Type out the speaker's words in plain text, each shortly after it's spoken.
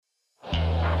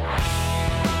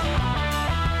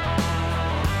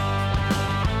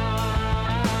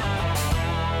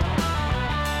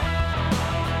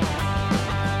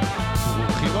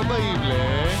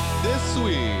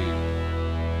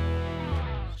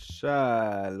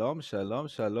שלום, שלום,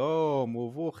 שלום,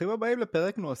 וברוכים הבאים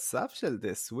לפרק נוסף של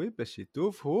דה סוויפ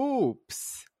בשיתוף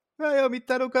הופס. והיום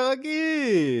איתנו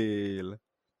כרגיל,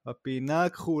 בפינה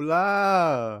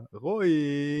הכחולה,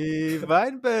 רועי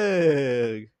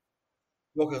ויינברג.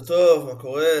 בוקר טוב, מה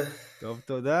קורה? טוב,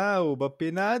 תודה,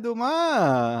 ובפינה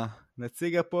האדומה,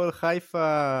 נציג הפועל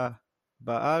חיפה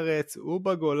בארץ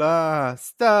ובגולה,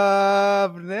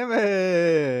 סתיו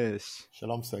נמש.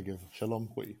 שלום סגב, שלום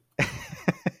רועי.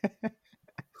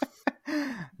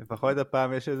 לפחות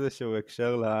הפעם יש איזשהו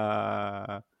הקשר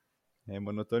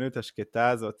למונוטוניות השקטה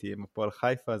הזאת עם הפועל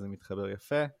חיפה, זה מתחבר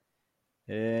יפה.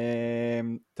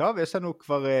 טוב, יש לנו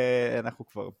כבר, אנחנו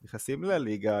כבר נכנסים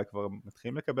לליגה, כבר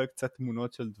מתחילים לקבל קצת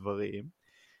תמונות של דברים,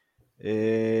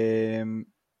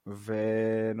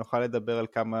 ונוכל לדבר על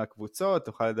כמה קבוצות,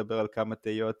 נוכל לדבר על כמה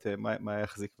תהיות, מה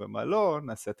יחזיק ומה לא,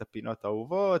 נעשה את הפינות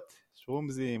האהובות,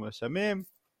 שרומזים, רשמים.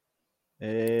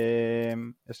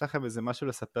 יש לכם איזה משהו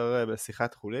לספר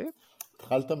בשיחת חולין?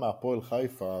 התחלת מהפועל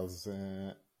חיפה, אז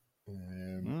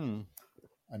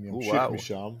אני אמשיך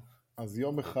משם. אז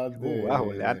יום אחד...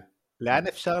 וואו, לאן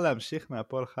אפשר להמשיך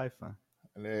מהפועל חיפה?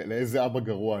 לאיזה אבא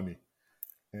גרוע אני.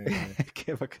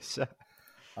 כן, בבקשה.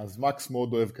 אז מקס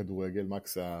מאוד אוהב כדורגל,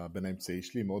 מקס הבן האמצעי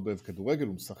שלי מאוד אוהב כדורגל,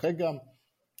 הוא משחק גם,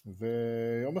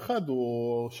 ויום אחד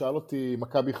הוא שאל אותי,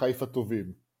 מכבי חיפה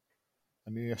טובים.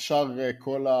 אני ישר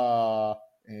כל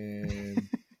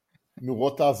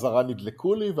נורות האזהרה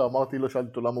נדלקו לי, ואמרתי לו, שאלתי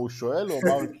אותו למה הוא שואל, הוא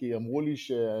אמר כי אמרו לי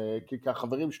כי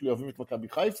החברים שלי אוהבים את מכבי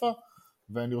חיפה,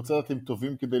 ואני רוצה לדעת אם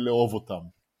טובים כדי לאהוב אותם.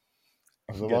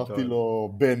 אז אמרתי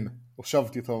לו, בן,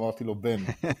 הושבתי אותו, אמרתי לו, בן,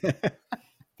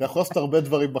 אתה יכול לעשות הרבה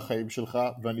דברים בחיים שלך,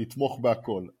 ואני אתמוך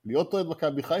בהכל. להיות אוהד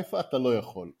מכבי חיפה, אתה לא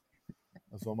יכול.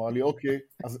 אז הוא אמר לי, אוקיי,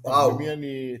 אז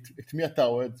את מי אתה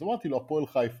אוהד? אז אמרתי לו, הפועל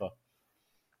חיפה.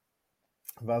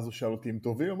 ואז הוא שאל אותי אם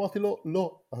טובים, אמרתי לו,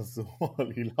 לא. אז הוא אמר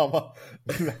לי, למה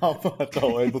אתה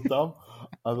אוהד אותם?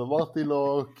 אז אמרתי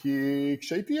לו, כי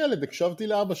כשהייתי ילד, הקשבתי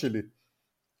לאבא שלי.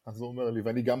 אז הוא אומר לי,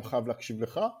 ואני גם חייב להקשיב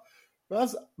לך.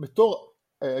 ואז בתור,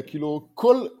 כאילו,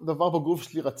 כל דבר בגוף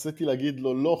שלי רציתי להגיד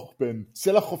לו, לא, בן,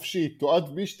 צא לחופשי, תועד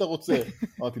מי שאתה רוצה.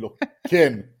 אמרתי לו,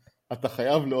 כן, אתה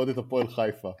חייב לעוד את הפועל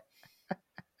חיפה.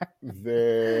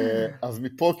 אז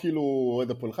מפה כאילו,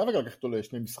 אוהד הפועל חיפה, לקחתי אותו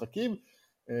לשני משחקים,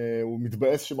 הוא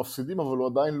מתבאס שמפסידים, אבל הוא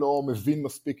עדיין לא מבין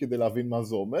מספיק כדי להבין מה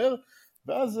זה אומר,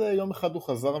 ואז יום אחד הוא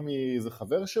חזר מאיזה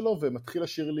חבר שלו, ומתחיל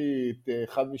לשיר לי את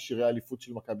אחד משירי האליפות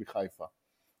של מכבי חיפה.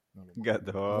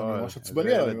 גדול. אני ממש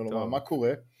עצבני עליו, אני אומר, מה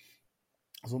קורה?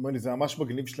 אז הוא אומר לי, זה ממש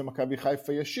מגניב שלמכבי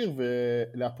חיפה יש שיר,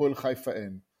 ולהפועל חיפה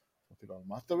אין. אמרתי לו,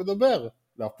 מה אתה מדבר?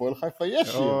 להפועל חיפה יש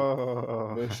שיר.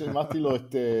 ושמעתי לו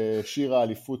את שיר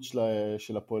האליפות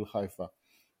של הפועל חיפה.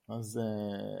 אז...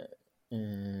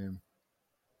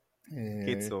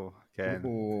 קיצור, כן.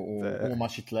 הוא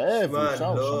ממש התלהב, הוא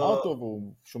שמע אותו,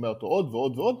 והוא שומע אותו עוד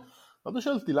ועוד ועוד. אז הוא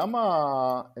שואל אותי,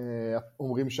 למה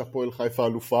אומרים שהפועל חיפה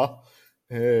אלופה?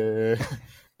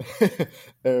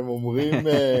 הם אומרים,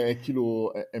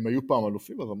 כאילו, הם היו פעם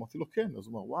אלופים, אז אמרתי לו כן. אז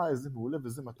הוא אמר, וואי, איזה מעולה,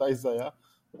 וזה מתי זה היה?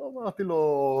 אמרתי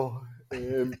לו,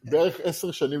 בערך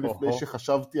 10 שנים לפני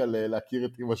שחשבתי על להכיר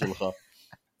את אמא שלך.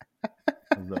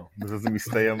 אז זהו, בזה זה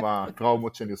מסתיים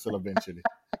הטראומות שאני עושה לבן שלי.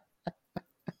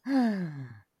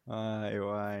 וואי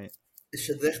וואי.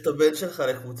 שדך את הבן שלך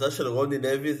לקבוצה של רוני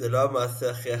לוי זה לא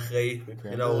המעשה הכי אחראי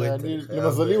מבחינה הורית.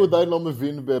 למזלי הוא עדיין לא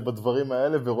מבין בדברים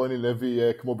האלה, ורוני לוי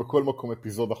יהיה כמו בכל מקום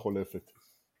אפיזודה חולפת.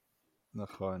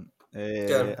 נכון.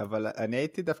 אבל אני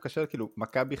הייתי דווקא שואל, כאילו,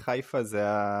 מכבי חיפה זה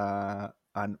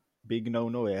הביג נו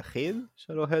נו היחיד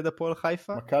של אוהד הפועל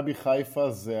חיפה? מכבי חיפה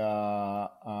זה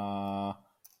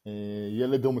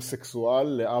ילד הומוסקסואל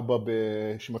לאבא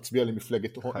שמצביע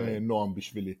למפלגת נועם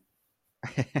בשבילי.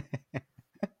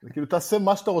 כאילו תעשה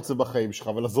מה שאתה רוצה בחיים שלך,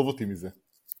 אבל עזוב אותי מזה.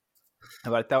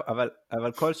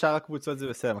 אבל כל שאר הקבוצות זה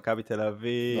בסדר, מכבי תל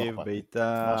אביב,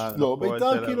 ביתר. לא,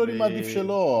 ביתר כאילו אני מעדיף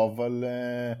שלא, אבל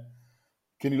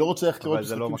כי אני לא רוצה ללכת לראות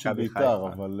משחקים של ביתר,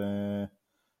 אבל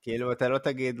כאילו אתה לא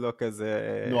תגיד לו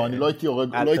כזה, לא, אני לא הייתי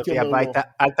יורד,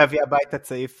 אל תביא הביתה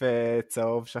צעיף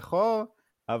צהוב שחור,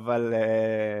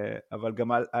 אבל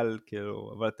גם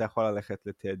כאילו, אבל אתה יכול ללכת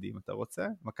לתיעדים, אתה רוצה?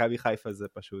 מכבי חיפה זה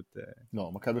פשוט...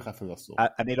 לא, מכבי חיפה זה אסור.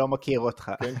 אני לא מכיר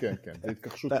אותך. כן, כן, כן, זה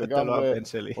התכחשות לגמרי,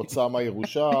 הוצאה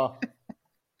מהירושה,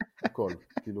 הכל,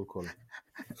 כאילו הכל.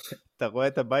 אתה רואה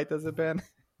את הבית הזה בן?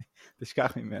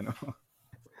 תשכח ממנו.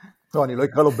 לא, אני לא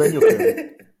אקרא לו בן יותר.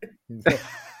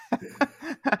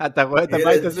 אתה רואה את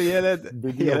הבית הזה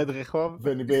ילד רחוב?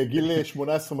 ואני בגיל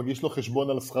 18 מגיש לו חשבון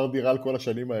על שכר דירה על כל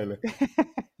השנים האלה.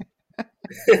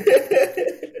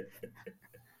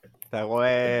 אתה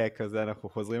רואה כזה, אנחנו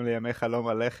חוזרים לימי חלום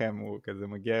הלחם, הוא כזה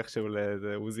מגיע איכשהו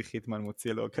לעוזי חיטמן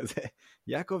מוציא לו כזה,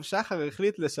 יעקב שחר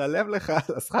החליט לשלם לך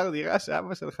על השכר דירה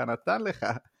שאבא שלך נתן לך,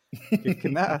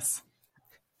 ככנס.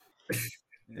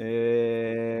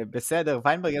 בסדר,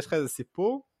 ויינברג, יש לך איזה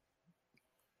סיפור?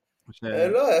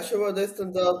 לא, היה שבוע די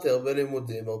סטנדרטי, הרבה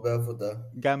לימודים, הרבה עבודה.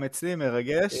 גם אצלי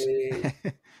מרגש.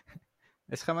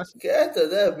 יש לך משהו? כן, אתה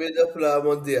יודע, בדיוק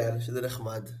למונדיאל, שזה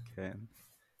נחמד. כן.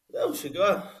 זהו,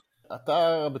 שגרה.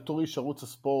 אתה בתור איש ערוץ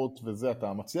הספורט וזה,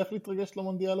 אתה מצליח להתרגש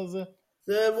למונדיאל הזה?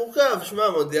 זה מורכב, שמע,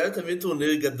 מונדיאל תמיד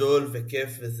טורניר גדול וכיף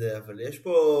וזה, אבל יש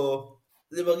פה...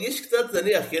 זה מרגיש קצת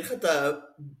זניח, כי אין לך את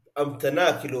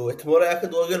ההמתנה, כאילו, אתמול היה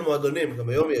כדורגל מועדונים, גם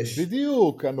היום יש.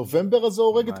 בדיוק, הנובמבר הזה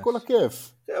הורג את כל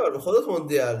הכיף. כן, אבל בכל זאת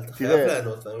מונדיאל, אתה חייב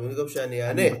לענות, ואני מבין גם שאני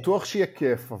אענה. אני בטוח שיהיה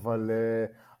כיף, אבל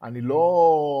אני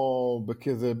לא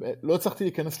הצלחתי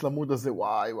להיכנס למוד הזה,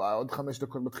 וואי, עוד 5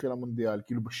 דקות מתחיל המונדיאל,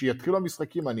 כאילו, כשיתחילו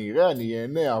המשחקים אני אראה, אני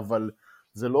אענה, אבל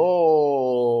זה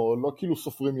לא כאילו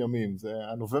סופרים ימים,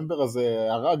 הנובמבר הזה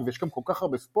הרג, ויש גם כל כך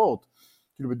הרבה ספורט,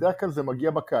 כאילו בדרך כלל זה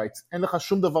מגיע בקיץ, אין לך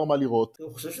שום דבר מה לראות.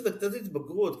 אני חושב שזה קצת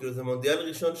התבגרות, כאילו זה מונדיאל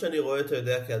ראשון שאני רואה, אתה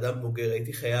יודע, כאדם בוגר,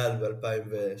 הייתי חייל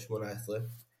ב-2018,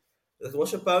 זה כמו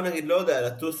שפעם נגיד, לא יודע,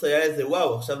 לטוס היה איזה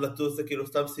וואו, עכשיו לטוס זה כאילו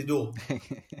סתם סידור.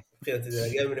 מבחינתי, זה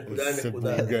להגיע מנקודה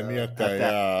לנקודה. זה בולגני אתה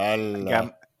היה, אללה.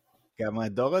 גם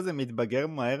הדור הזה מתבגר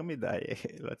מהר מדי,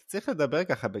 אתה צריך לדבר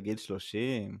ככה בגיל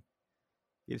 30,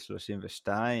 גיל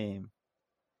 32,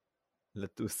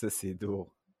 לטוס זה סידור.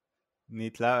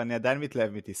 אני עדיין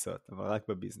מתלהב מטיסות, אבל רק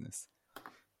בביזנס.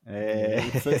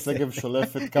 סגב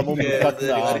שולפת כמה הוא מרחק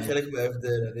זה נראה לי חלק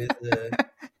מההבדל, אני איזה...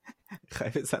 חי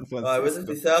בסן פרנסיסקו. האמת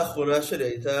הטיסה האחרונה שלי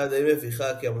הייתה די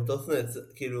מביכה, כי המטוס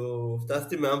כאילו,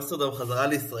 טסתי מאמסטרדם חזרה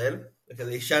לישראל,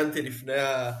 וכזה ישנתי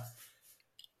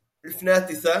לפני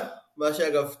הטיסה, מה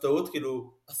שאגב טעות,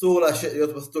 כאילו, אסור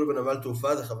להיות בסטול בנמל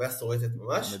תעופה, זה חוויה שורטת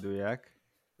ממש. מדויק.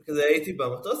 וכזה הייתי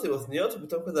במטוס עם אוזניות,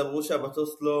 ופתאום כזה אמרו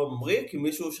שהמטוס לא ממריא, כי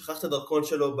מישהו שכח את הדרכון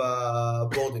שלו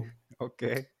בבורדינג.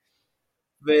 אוקיי.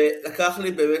 ולקח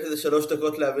לי באמת איזה 3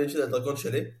 דקות להבין שזה הדרכון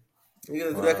שלי. אני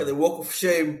יודע כזה walk of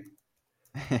shame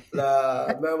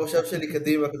מהמושב שלי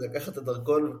קדימה, כזה לקחת את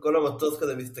הדרכון, וכל המטוס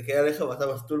כזה מסתכל עליך,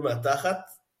 ואתה מסטול מהתחת.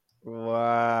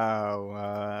 וואו.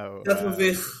 קצת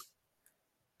מביך.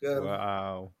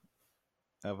 וואו.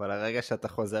 אבל הרגע שאתה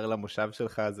חוזר למושב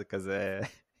שלך זה כזה...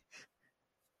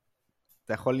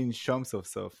 אתה יכול לנשום סוף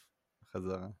סוף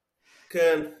חזרה.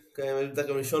 כן, אתה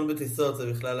גם לישון בטיסות,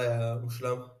 זה בכלל היה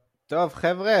מושלם. טוב,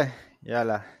 חבר'ה,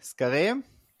 יאללה, סקרים?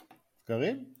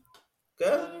 סקרים?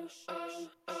 כן.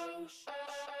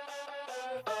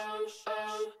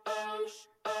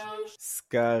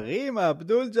 סקרים,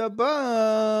 אבדול ג'בר.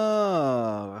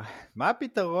 מה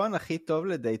הפתרון הכי טוב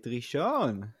לדייט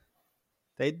ראשון?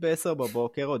 דייט ב-10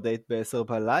 בבוקר או דייט ב-10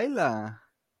 בלילה?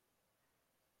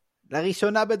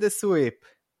 לראשונה בדסוויפ.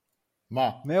 מה?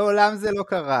 מעולם זה לא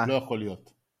קרה. לא יכול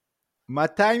להיות.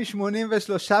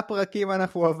 283 פרקים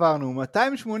אנחנו עברנו,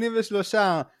 283,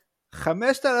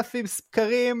 5,000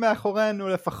 סקרים מאחורינו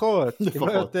לפחות, אם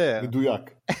לא יותר. מדויק.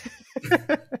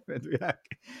 מדויק.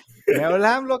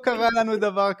 מעולם לא קרה לנו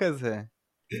דבר כזה.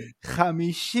 50-50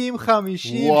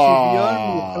 שוויון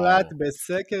מוחלט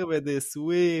בסקר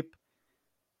בדסוויפ.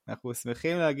 אנחנו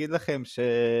שמחים להגיד לכם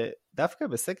שדווקא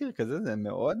בסקר כזה זה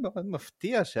מאוד מאוד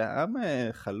מפתיע שהעם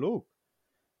חלוק.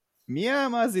 מי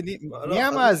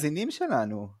המאזינים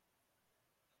שלנו?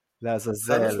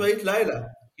 לעזאזל. חד משמעית לילה.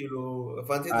 כאילו,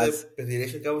 הבנתי את זה בדילי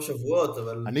של כמה שבועות,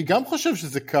 אבל... אני גם חושב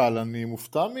שזה קל, אני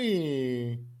מופתע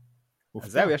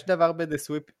אז זהו, יש דבר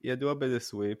בדסוויפ, ידוע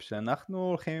בדסוויפ, שאנחנו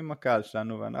הולכים עם הקהל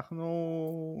שלנו,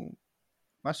 ואנחנו...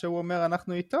 מה שהוא אומר,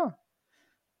 אנחנו איתו.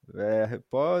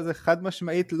 ופה זה חד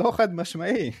משמעית, לא חד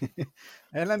משמעי.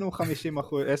 אין לנו 50%,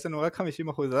 יש לנו רק 50%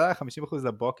 עליי, 50%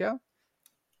 לבוקר.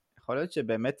 יכול להיות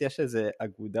שבאמת יש איזו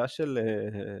אגודה של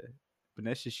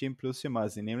בני 60 פלוס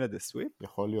שמאזינים לדסוויפ?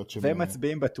 יכול להיות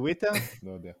ומצביעים בטוויטר?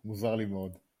 לא יודע, מוזר לי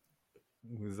מאוד.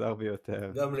 מוזר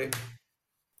ביותר. גם לי.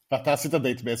 אתה עשית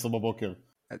דייט ב-10 בבוקר.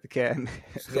 כן,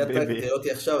 חביבי. תראה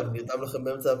אותי עכשיו, אני נרתם לכם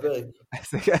באמצע הפרק.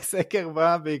 הסקר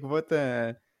בא בעקבות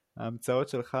ההמצאות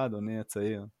שלך, אדוני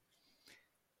הצעיר.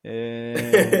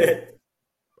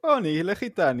 אני אלך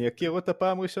איתה, אני אכיר אותה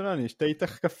פעם ראשונה, אני אשתה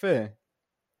איתך קפה.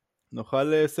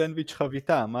 נאכל סנדוויץ'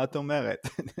 חביתה, מה את אומרת?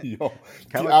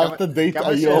 תיארת דייט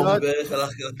היום.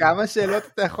 כמה שאלות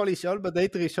אתה יכול לשאול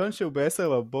בדייט ראשון שהוא ב-10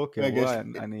 בבוקר?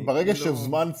 ברגע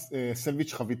שזמן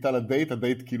סנדוויץ' חביתה לדייט,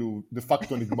 הדייט כאילו דה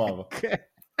פקטו נגמר.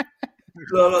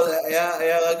 לא,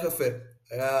 היה רק קפה.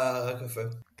 היה רק קפה.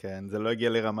 כן, זה לא הגיע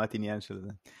לרמת עניין של זה.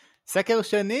 סקר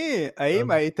שני,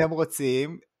 האם הייתם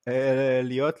רוצים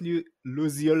להיות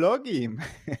לוזיולוגים?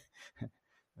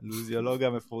 הלוזיולוג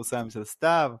המפורסם של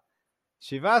סתיו. 17%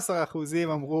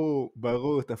 אמרו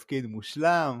ברור, תפקיד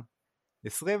מושלם. 25%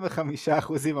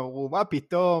 אמרו מה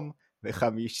פתאום,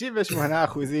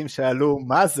 ו58% שאלו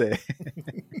מה זה.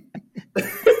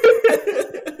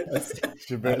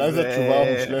 שבעיניי זו התשובה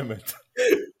המושלמת.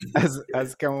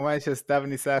 אז כמובן שסתיו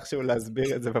ניסה איכשהו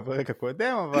להסביר את זה בפרק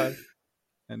הקודם, אבל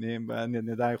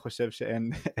אני עדיין חושב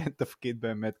שאין תפקיד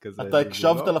באמת כזה. אתה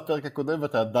הקשבת לפרק הקודם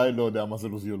ואתה עדיין לא יודע מה זה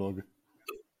לוזיולוג.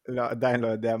 לא, עדיין לא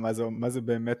יודע מה זה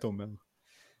באמת אומר.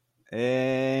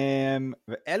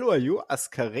 ואלו היו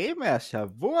הסקרים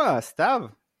מהשבוע, סתיו.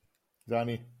 זה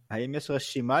אני. האם יש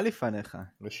רשימה לפניך?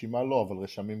 רשימה לא, אבל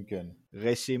רשמים כן.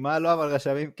 רשימה לא, אבל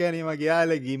רשמים כן, היא מגיעה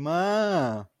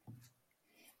לגימה.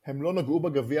 הם לא נגעו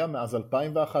בגביע מאז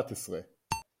 2011.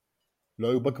 לא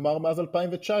היו בגמר מאז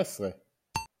 2019.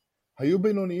 היו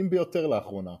בינוניים ביותר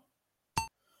לאחרונה.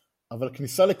 אבל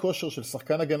כניסה לכושר של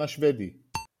שחקן הגנה שוודי.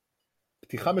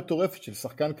 פתיחה מטורפת של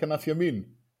שחקן כנף ימין.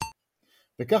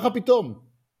 וככה פתאום,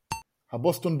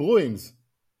 הבוסטון ברואינס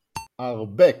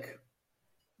are back.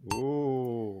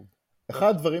 אחד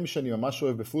הדברים שאני ממש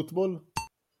אוהב בפוטבול,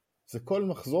 זה כל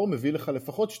מחזור מביא לך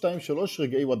לפחות 2-3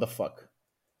 רגעי what the fuck.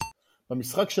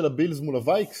 במשחק של הבילס מול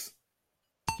הווייקס,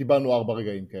 קיבלנו 4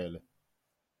 רגעים כאלה.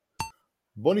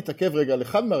 בוא נתעכב רגע על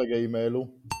אחד מהרגעים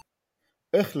האלו,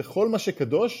 איך לכל מה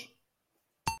שקדוש,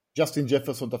 ג'סטין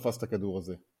ג'פרסון תפס את הכדור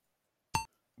הזה.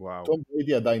 וואו. טום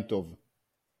בריידי עדיין טוב.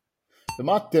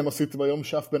 ומה אתם עשיתם היום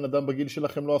שאף בן אדם בגיל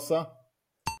שלכם לא עשה?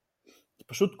 זה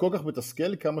פשוט כל כך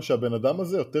מתסכל כמה שהבן אדם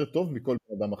הזה יותר טוב מכל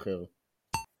בן אדם אחר.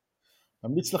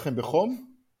 ממליץ לכם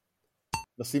בחום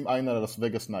לשים עין על הלס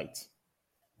וגאס נייטס.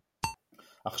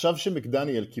 עכשיו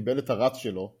שמקדניאל קיבל את הרץ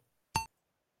שלו,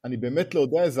 אני באמת לא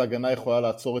יודע איזה הגנה יכולה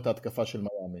לעצור את ההתקפה של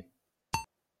מיאמי.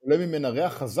 עולה ממנה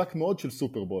ריח חזק מאוד של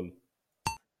סופרבול.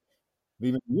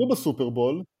 ואם הם יהיו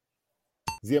בסופרבול,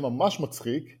 זה יהיה ממש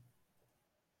מצחיק,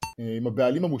 אם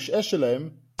הבעלים המושעה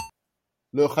שלהם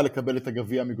לא יוכל לקבל את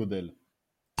הגביע מגודל.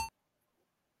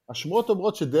 השמועות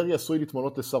אומרות שדרי עשוי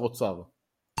להתמנות לשר אוצר.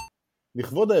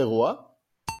 לכבוד האירוע,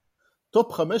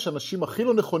 טופ 5 אנשים הכי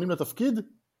לא נכונים לתפקיד,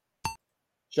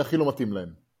 שהכי לא מתאים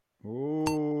להם.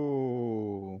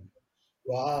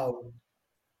 וואו.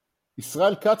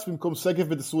 ישראל קץ במקום סגב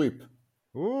בדה סוויפ.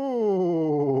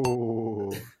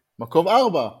 מקום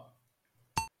 4.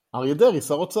 אריה דרי,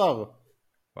 שר אוצר.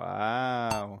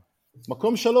 וואו.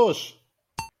 מקום 3.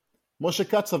 משה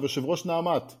קצב, יושב ראש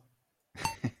נעמת.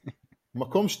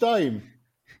 מקום 2.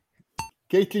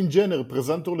 קייטלין ג'נר,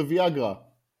 פרזנטור לוויאגרה.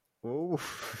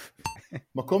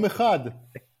 מקום 1.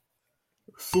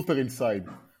 סופר אינסייד.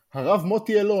 הרב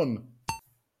מוטי אלון,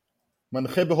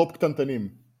 מנחה בהופ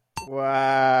קטנטנים.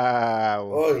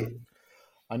 וואו. אוי.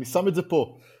 אני שם את זה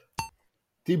פה.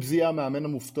 טיפ זיהה המאמן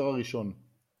המופתר הראשון.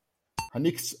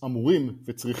 הניקס אמורים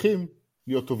וצריכים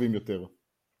להיות טובים יותר.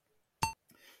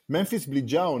 ממפיס בלי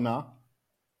ג'ה העונה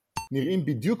נראים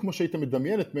בדיוק כמו שהיית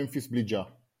מדמיין את ממפיס בלי ג'ה.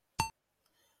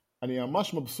 אני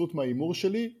ממש מבסוט מהאימור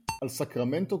שלי על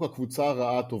סקרמנטו כקבוצה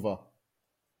הרעה הטובה.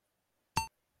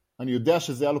 אני יודע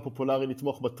שזה היה לו פופולרי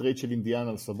לתמוך בטרייד של אינדיאנה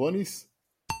על סבוניס,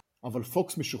 אבל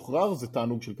פוקס משוחרר זה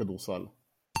תענוג של כדורסל.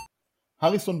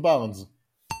 הריסון בארנס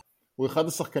הוא אחד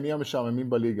השחקנים המשעממים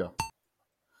בליגה.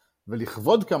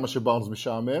 ולכבוד כמה שבארנס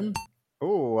משעמם,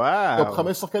 וואו. טופ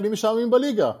 5 שחקנים משעממים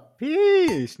בליגה.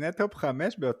 שני טופ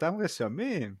 5 באותם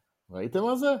רשמים. ראיתם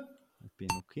מה זה?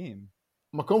 פינוקים.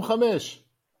 מקום 5.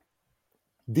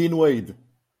 דין וייד.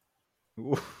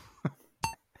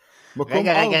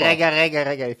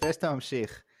 רגע, לפני שאתה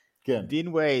ממשיך. כן. דין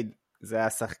וייד, זה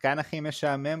השחקן הכי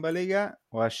משעמם בליגה,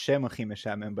 או השם הכי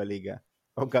משעמם בליגה?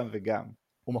 או גם וגם?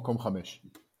 הוא מקום 5.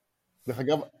 דרך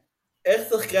אגב, איך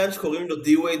שחקן שקוראים לו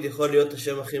די וייד יכול להיות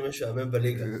השם הכי משעמם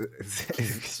בליגה?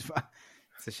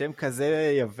 זה שם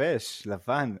כזה יבש,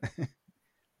 לבן.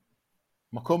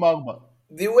 מקום 4.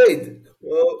 די וייד.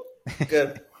 כן.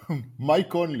 מייק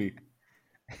קונלי.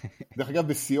 דרך אגב,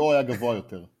 בשיאו היה גבוה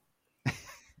יותר.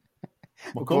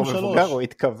 מקום 3. הוא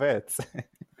התכווץ.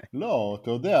 לא,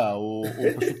 אתה יודע, הוא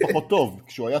פשוט פחות טוב.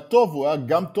 כשהוא היה טוב, הוא היה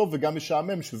גם טוב וגם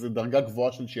משעמם, שזה דרגה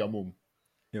גבוהה של שעמום.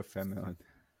 יפה מאוד.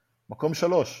 מקום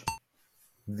 3.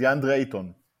 דיאנדרה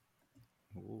אייטון.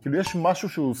 כאילו יש משהו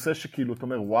שהוא עושה שכאילו, אתה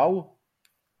אומר, וואו?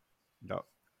 לא.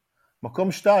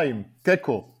 מקום 2.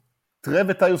 טקו. טרב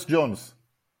וטיוס ג'ונס.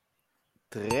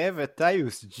 טרב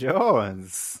וטיוס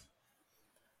ג'ונס.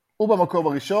 ובמקום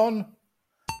הראשון,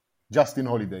 ג'סטין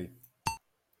הולידיי.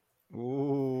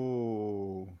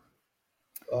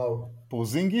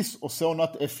 פורזינגיס עושה עונת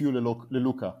FU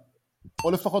ללוקה.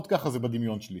 או לפחות ככה זה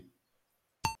בדמיון שלי.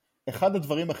 אחד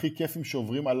הדברים הכי כיפים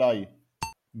שעוברים עליי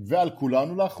ועל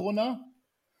כולנו לאחרונה,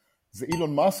 זה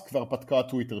אילון מאסק והרפתקה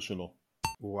הטוויטר שלו.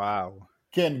 וואו.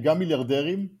 כן, גם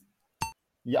מיליארדרים,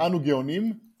 יענו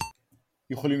גאונים,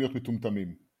 יכולים להיות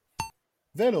מטומטמים.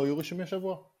 ואלו היו רשמי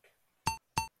השבוע.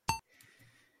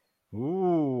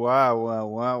 וואו,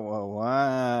 וואו, וואו, וואו,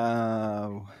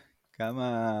 וואו.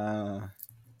 כמה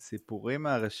סיפורים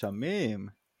מהרשמים.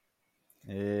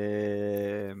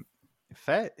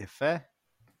 יפה, יפה.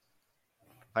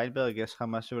 פיינברג, יש לך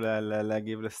משהו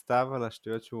להגיב לסתיו על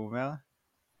השטויות שהוא אומר?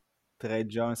 טרייד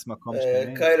ג'ונס מקום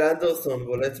שני. קייל אנדרסון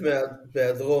בולט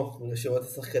בהיעדרו רשימת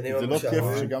השחקנים זה לא המשעממים.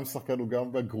 כיף שגם שחקן הוא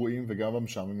גם בגרועים וגם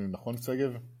במשעממים, נכון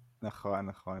סגב? נכון,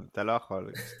 נכון. אתה לא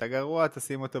יכול. כשאתה גרוע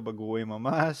תשים אותו בגרועים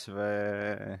ממש,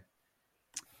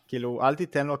 כאילו אל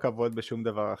תיתן לו כבוד בשום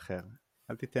דבר אחר.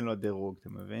 אל תיתן לו דירוג, אתה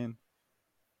מבין?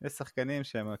 יש שחקנים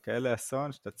שהם כאלה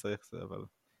אסון שאתה צריך זה, אבל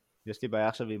יש לי בעיה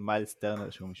עכשיו עם מיילס טרנר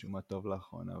שהוא משום מה טוב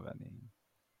לאחרונה, ואני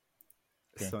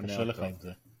כן, קשה לך עם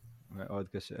זה. מאוד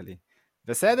קשה לי.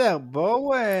 בסדר,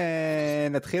 בואו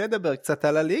נתחיל לדבר קצת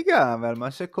על הליגה ועל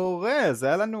מה שקורה. אז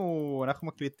היה לנו, אנחנו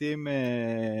מקליטים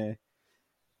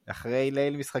אחרי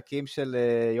ליל משחקים של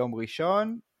יום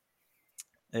ראשון,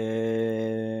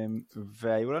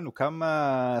 והיו לנו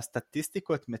כמה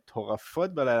סטטיסטיקות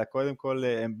מטורפות בלילה. קודם כל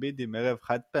אמביד עם ערב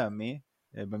חד פעמי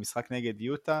במשחק נגד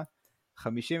יוטה,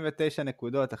 59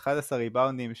 נקודות, 11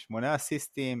 ריבאונדים, 8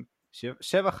 אסיסטים,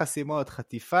 7 חסימות,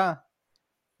 חטיפה.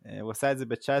 הוא עשה את זה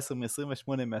ב-19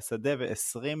 מ-28 מהשדה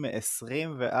ו-20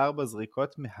 מ-24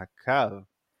 זריקות מהקו,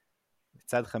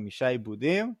 לצד 5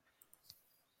 עיבודים.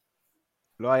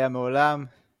 לא היה מעולם.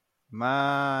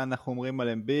 מה אנחנו אומרים על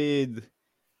אמביד?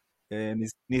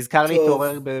 נזכר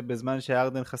להתעורר בזמן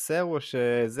שארדן חסר, או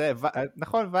שזה,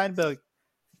 נכון, ויינברג,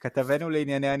 כתבנו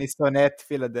לענייני אני שונא את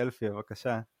פילדלפיה,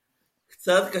 בבקשה.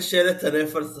 קצת קשה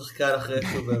לטנף על שחקן אחרי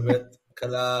שהוא באמת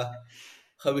קלה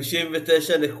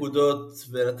 59 נקודות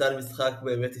ונתן משחק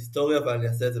באמת היסטוריה, אבל אני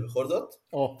אעשה את זה בכל זאת.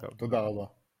 תודה רבה.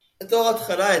 בתור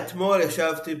התחלה, אתמול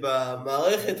ישבתי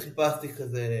במערכת, חיפשתי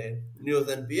כזה ניוז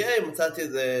NBA, מצאתי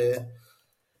איזה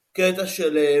קטע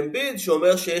של אמביד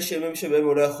שאומר שיש ימים שבהם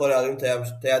הוא לא יכול להרים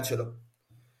את היד שלו.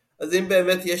 אז אם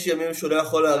באמת יש ימים שהוא לא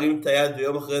יכול להרים את היד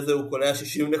ויום אחרי זה הוא קולע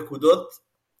 60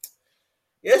 נקודות,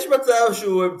 יש מצב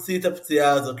שהוא המציא את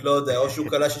הפציעה הזאת, לא יודע, או שהוא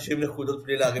קלע 60 נקודות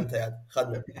בלי להרים את היד,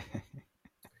 אחד מהם.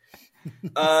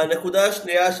 הנקודה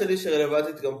השנייה שלי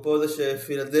שרלוונטית גם פה זה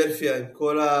שפילדלפיה עם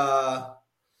כל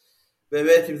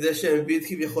באמת עם זה שאמביד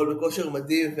כביכול בכושר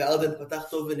מדהים וארדן פתח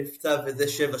טוב ונפצע וזה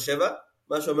 7-7,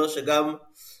 מה שאומר שגם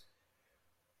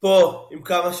פה עם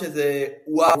כמה שזה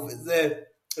וואו וזה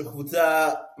עם קבוצה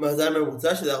מאזן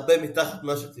ממוצע שזה הרבה מתחת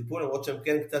מה שציפו, למרות שהם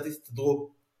כן קצת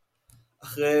הסתדרו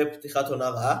אחרי פתיחת עונה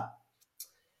רעה.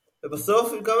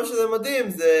 ובסוף עם כמה שזה מדהים,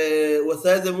 הוא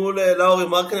עשה את זה מול לאורי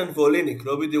מרקנן ואוליניק,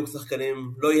 לא בדיוק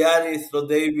שחקנים, לא יאניס, לא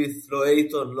דייביס, לא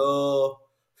אייטון,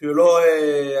 אפילו לא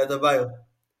אדבאיו.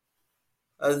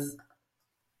 אז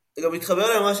גם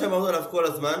מתחבר למה שאמרנו עליו כל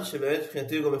הזמן, שבאמת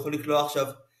מבחינתי הוא גם יכול לקלוע עכשיו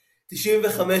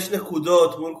 95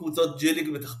 נקודות מול קבוצות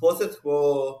ג'יליג בתחפושת,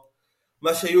 כמו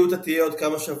מה שיוטה תהיה עוד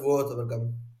כמה שבועות, אבל גם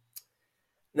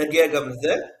נגיע גם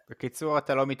לזה. בקיצור,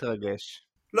 אתה לא מתרגש.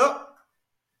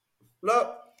 לא.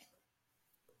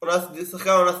 שחקן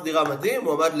עונה סדירה מדהים,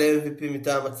 הוא עמד ל-MVP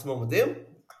מטעם עצמו מדהים,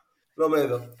 לא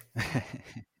מעבר.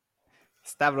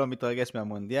 סתיו לא מתרגש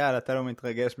מהמונדיאל, אתה לא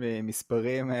מתרגש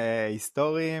ממספרים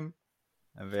היסטוריים,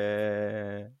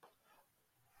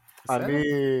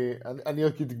 אני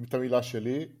אגיד את המילה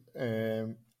שלי,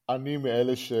 אני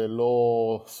מאלה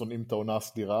שלא שונאים את העונה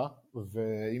הסדירה,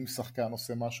 ואם שחקן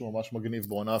עושה משהו ממש מגניב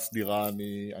בעונה הסדירה,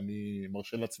 אני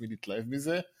מרשה לעצמי להתלהב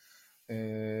מזה,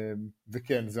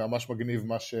 וכן, זה ממש מגניב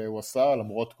מה שהוא עשה,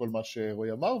 למרות כל מה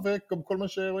שרועי אמר, וגם כל מה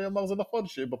שרועי אמר זה נכון,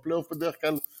 שבפלייאוף בדרך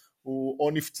כלל הוא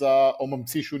או נפצע, או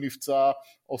ממציא שהוא נפצע,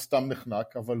 או סתם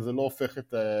נחנק, אבל זה לא הופך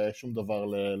את שום דבר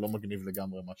ללא מגניב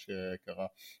לגמרי מה שקרה.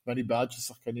 ואני בעד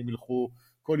ששחקנים ילכו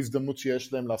כל הזדמנות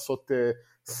שיש להם לעשות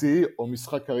שיא או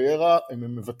משחק קריירה,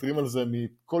 הם מוותרים על זה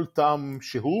מכל טעם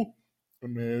שהוא,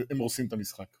 הם הורסים את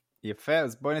המשחק. יפה,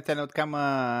 אז בואי ניתן עוד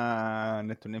כמה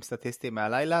נתונים סטטיסטיים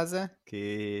מהלילה הזה,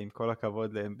 כי עם כל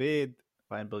הכבוד לאמביד,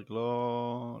 ויינברג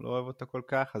לא אוהב אותו כל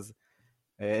כך, אז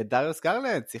דריוס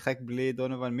גרלנד שיחק בלי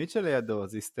דונובל מיטשל לידו,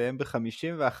 זה הסתיים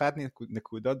ב-51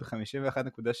 נקודות,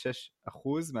 ב-51.6%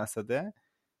 מהשדה,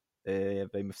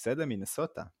 ועם הפסד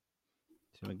למינסוטה,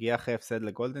 שמגיע אחרי הפסד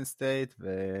לגולדן סטייט,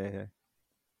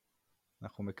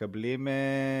 ואנחנו מקבלים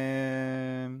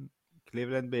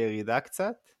קליבלנד בירידה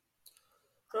קצת.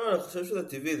 לא, אני חושב שזה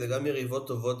טבעי, זה גם יריבות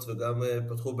טובות, וגם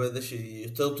פתחו באיזה שהיא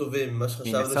יותר טובים ממה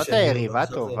שחשבנו. מינסוטה יריבה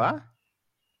טובה?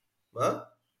 מה?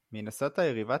 מינסוטה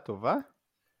יריבה טובה?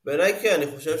 בעיניי כן,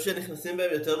 אני חושב שנכנסים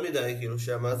בהם יותר מדי, כאילו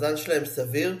שהמאזן שלהם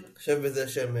סביר, אני חושב בזה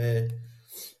שהם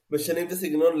משנים את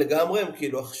הסגנון לגמרי, הם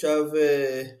כאילו עכשיו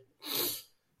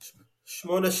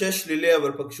 8-6 שלילי,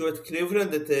 אבל פגשו את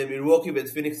קליבלנד, את מילווקי ואת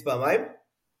פיניקס פעמיים.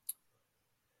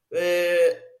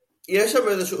 יש שם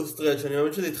איזשהו סטרץ', אני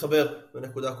מאמין שזה יתחבר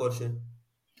בנקודה כלשהי.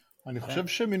 אני חושב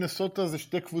שמינסוטה זה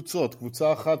שתי קבוצות,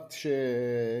 קבוצה אחת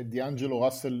שדיאנג'לו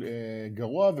ראסל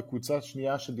גרוע, וקבוצה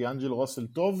שנייה שדיאנג'לו ראסל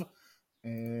טוב,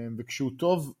 וכשהוא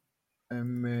טוב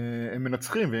הם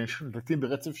מנצחים, ויש לדעתי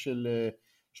ברצף של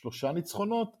 3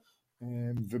 ניצחונות,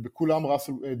 ובכולם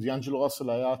דיאנג'לו ראסל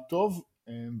היה טוב,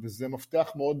 וזה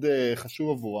מפתח מאוד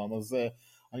חשוב עבורם, אז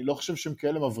אני לא חושב שהם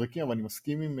כאלה מבריקים, אבל אני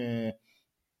מסכים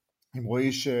עם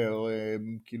רועי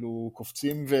שכאילו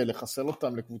קופצים ולחסל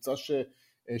אותם לקבוצה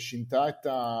ששינתה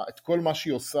את כל מה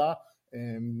שהיא עושה,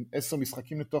 10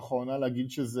 משחקים לתוך העונה,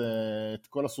 להגיד שזה את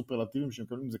כל הסופרלטיבים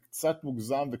שמקבלים, זה קצת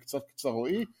מוגזם וקצת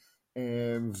קצרועי,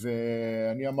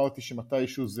 ואני אמרתי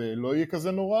שמתישהו זה לא יהיה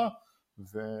כזה נורא,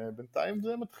 ובינתיים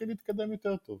זה מתחיל להתקדם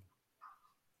יותר טוב.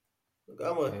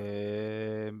 לגמרי.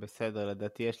 בסדר,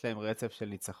 לדעתי יש להם רצף של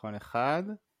ניצחון אחד.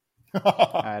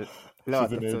 לא,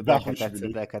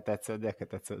 אתה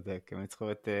צודק. הם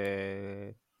ניצחו את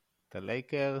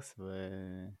הלייקרס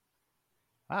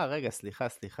רגע,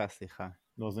 סליחה.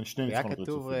 לא, זה שני ניצחונות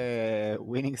רצופים. היה כתוב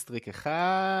ווינינג סטריק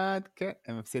אחד, כן,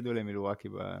 הם הפסידו למילווקי.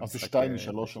 אז זה 2 מ-3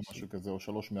 או משהו כזה, או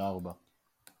 3 מ-4.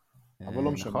 אבל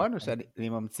לא משנה. נכון, או שאני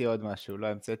ממציא עוד משהו? לא,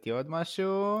 המצאתי עוד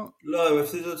משהו. לא, הם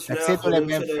הפסידו את שני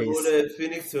האחרונים שלהם מול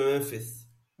פיניקס וממפיס.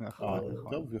 נכון.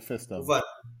 טוב, יפה סתם.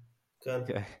 כן.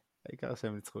 העיקר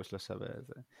שהם ניצחו 3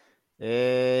 בזה.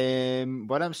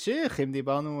 בוא נמשיך, אם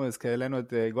דיברנו, אז כאלנו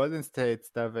את גולדן סטייט,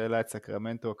 סתיו העלה את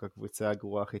סקרמנטו כקבוצה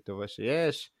הגרועה הכי טובה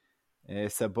שיש.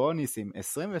 סבוניס עם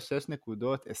 26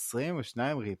 נקודות,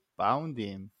 22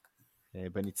 ריפאונדים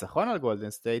בניצחון על גולדן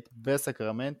סטייט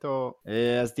בסקרמנטו.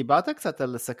 אז דיברת קצת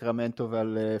על סקרמנטו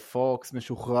ועל פוקס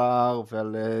משוחרר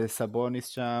ועל סבוניס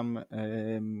שם.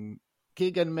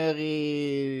 קיגן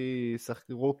מרי,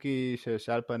 רוקי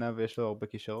שעל פניו ויש לו הרבה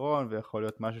כישרון, ויכול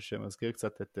להיות משהו שמזכיר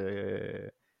קצת את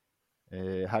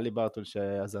הלי ברטון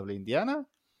שעזב לאינדיאנה.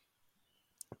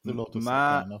 זה לא אותו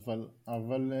שחקן,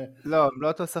 אבל... לא, הם לא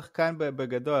אותו שחקן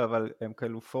בגדול, אבל הם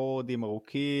כאלו פורורדים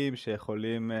ארוכים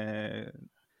שיכולים...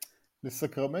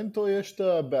 לסקרמנטו יש את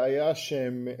הבעיה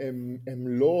שהם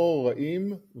לא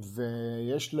רעים,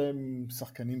 ויש להם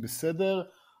שחקנים בסדר,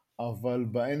 אבל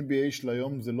ב-NBA של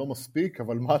היום זה לא מספיק,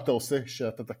 אבל מה אתה עושה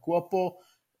כשאתה תקוע פה?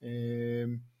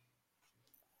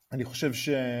 אני חושב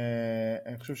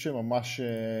שממש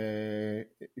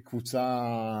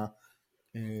קבוצה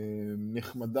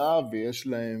נחמדה, ויש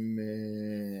להם,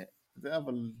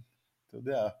 אבל אתה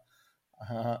יודע,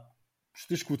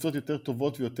 פשוט יש קבוצות יותר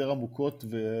טובות ויותר עמוקות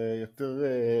ויותר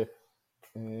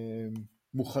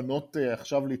מוכנות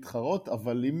עכשיו להתחרות,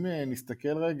 אבל אם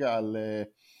נסתכל רגע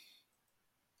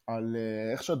על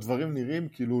איך שהדברים נראים,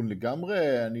 כאילו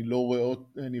לגמרי אני לא רואה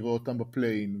אותם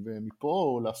בפליין,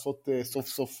 ומפה לעשות סוף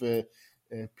סוף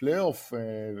פלייאוף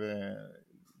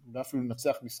ואפילו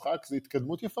לנצח משחק, זה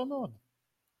התקדמות יפה מאוד.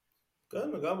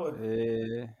 כן, לגמרי.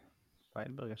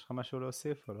 פיינברג, יש לך משהו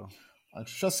להוסיף או לא? אני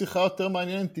חושב שהשיחה יותר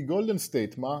מעניינת היא גולדן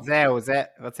סטייט, מה? זהו,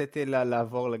 רציתי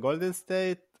לעבור לגולדן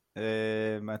סטייט,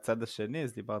 מהצד השני,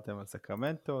 אז דיברתם על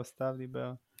סקרמנטו, סתיו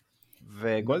דיבר.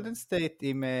 וגולדן סטייט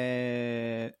עם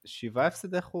 7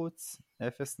 הפסדי חוץ,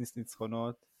 0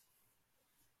 ניצחונות,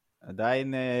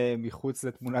 עדיין מחוץ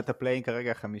לתמונת הפליין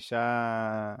כרגע 5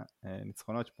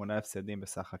 ניצחונות, 8 הפסדים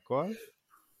בסך הכל.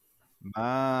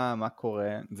 מה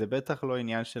קורה? זה בטח לא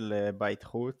עניין של בית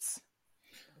חוץ,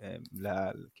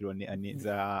 כאילו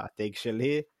זה הטייק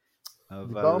שלי.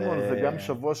 דיברנו על זה גם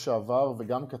שבוע שעבר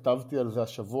וגם כתבתי על זה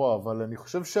השבוע, אבל אני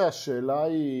חושב שהשאלה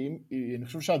היא, אני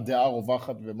חושב שהדעה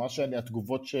רווחת, ומה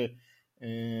התגובות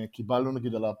שקיבלנו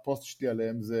נגיד על הפוסט שלי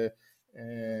עליהם זה,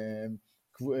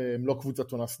 הם לא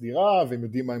קבוצת עונה סדירה, והם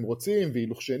יודעים מה הם רוצים,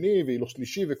 והילוך שני והילוך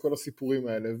שלישי וכל הסיפורים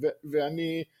האלה,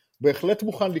 ואני בהחלט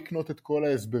מוכן לקנות את כל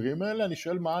ההסברים האלה. אני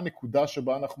שואל מה הנקודה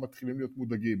שבה אנחנו מתחילים להיות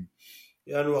מודאגים.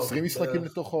 20 משחקים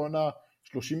לתוך העונה,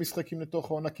 30 משחקים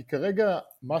לתוך העונה, כי כרגע,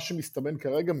 מה שמסתמן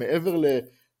כרגע, מעבר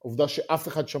לעובדה שאף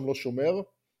אחד שם לא שומר,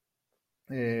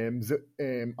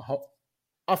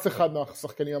 אף אחד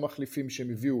מהשחקנים המחליפים שהם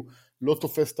הביאו לא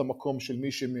תופס את המקום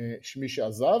של מי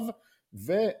שעזב,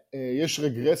 ויש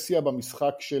רגרסיה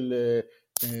במשחק של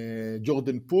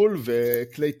ג'ורדן פול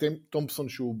וקליי תומפסון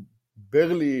שהוא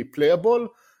ברלי פלייבול,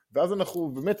 ואז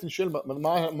אנחנו באמת נשאל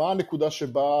מה הנקודה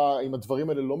שבה אם הדברים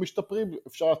האלה לא משתפרים,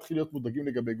 אפשר להתחיל להיות מודאגים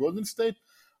לגבי גולדן סטייט.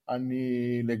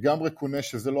 אני לגמרי קונה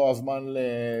שזה לא הזמן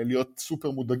להיות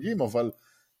סופר מודאגים, אבל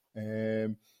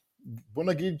בוא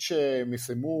נגיד שהם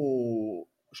יסיימו,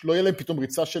 שלא יהיה להם פתאום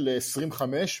ריצה של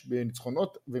 25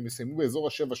 בניצחונות, והם יסיימו באזור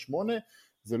ה-7-8,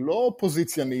 זה לא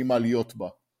פוזיציה נעימה להיות בה.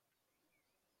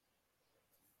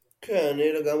 כן,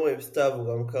 אני לגמרי עם סתיו, הוא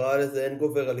גם קרא לזה אין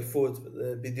גובר אליפות,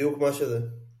 וזה בדיוק מה שזה.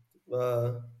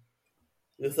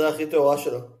 בגרסה הכי טהורה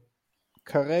שלו.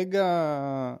 כרגע,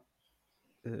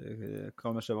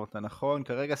 כל מה שאמרת נכון,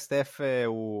 כרגע סטף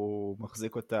הוא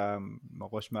מחזיק אותה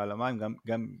מראש מעל המים,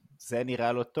 גם זה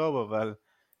נראה לו טוב, אבל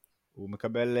הוא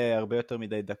מקבל הרבה יותר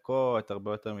מדי דקות,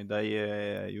 הרבה יותר מדי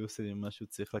יוסד ממה שהוא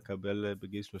צריך לקבל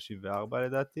בגיל 34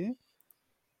 לדעתי.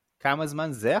 כמה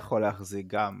זמן זה יכול להחזיק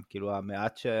גם, כאילו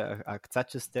הקצת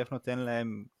שסטף נותן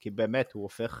להם, כי באמת הוא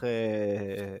הופך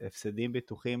הפסדים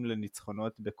בטוחים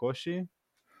לניצחונות בקושי.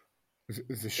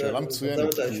 זה שאלה מצוינת,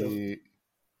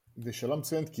 זה שאלה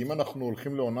מצוינת, כי אם אנחנו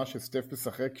הולכים לעונה שסטף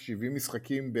משחק 70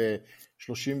 משחקים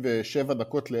ב-37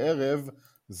 דקות לערב,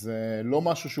 זה לא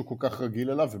משהו שהוא כל כך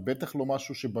רגיל אליו, ובטח לא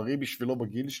משהו שבריא בשבילו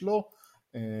בגיל שלו,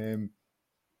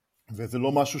 וזה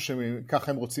לא משהו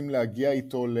שככה הם רוצים להגיע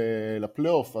איתו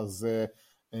לפלייאוף, אז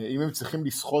אם הם צריכים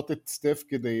לסחוט את סטף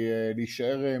כדי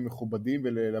להישאר מכובדים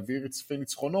ולהביא רצפי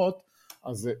ניצחונות,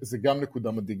 אז זה גם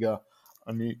נקודה מדאיגה.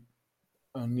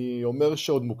 אני אומר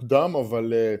שעוד מוקדם,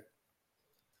 אבל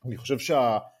אני חושב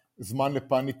שהזמן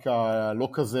לפאניקה לא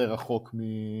כזה רחוק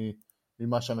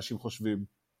ממה שאנשים חושבים.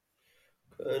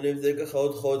 אני זה ככה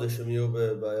עוד חודש הם יהיו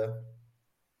בבעיה.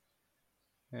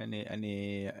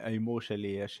 האימור שלי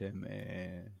יהיה שהם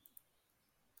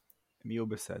יהיו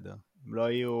בסדר. הם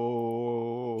לא יהיו...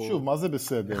 שוב, מה זה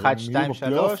בסדר? 1, 2,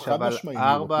 3, אבל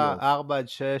 4 עד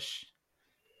 6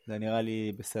 זה נראה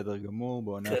לי בסדר גמור,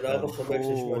 בעונה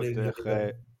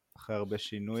אחרי הרבה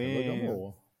שינויים.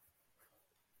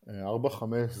 4-5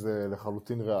 זה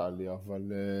לחלוטין ריאלי,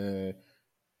 אבל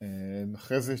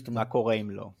אחרי זה... מה קורה אם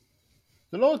לא?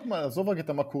 זה לא רק מה, עזוב רק את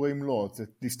מה קורה אם לא, זה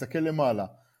להסתכל למעלה.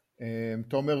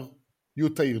 אתה אומר,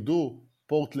 יוטה ירדו,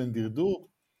 פורטלנד ירדו,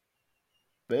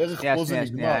 בערך פה זה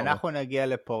נגמר. אנחנו נגיע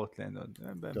לפורטלנד, עוד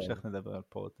בהמשך נדבר על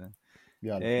פורטלנד.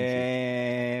 יאללה,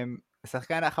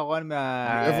 השחקן האחרון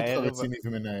אני אוהב אותך רציני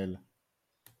ומנהל.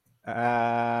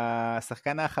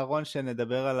 השחקן האחרון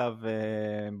שנדבר עליו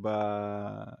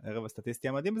בערב הסטטיסטי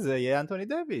המדהים זה יהיה אנטוני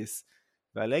דייביס.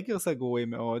 והלייקרס הגרועים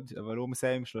מאוד, אבל הוא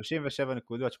מסיים עם 37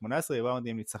 נקודות, 18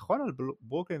 ריבאונדים, ניצחון על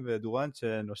ברוקלין ודורנט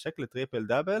שנושק לטריפל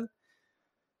דאבל,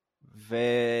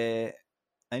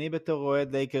 ואני בתור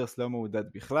אוהד לייקרס לא מעודד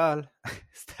בכלל,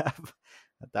 סתם,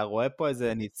 אתה רואה פה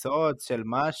איזה ניצוץ של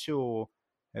משהו,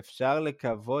 אפשר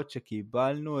לקוות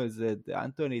שקיבלנו איזה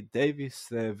אנטוני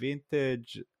דייביס וינטג'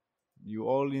 ניו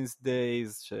אורלינס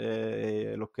דייז,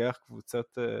 שלוקח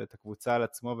את הקבוצה על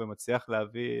עצמו ומצליח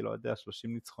להביא, לא יודע,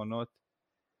 30 ניצחונות,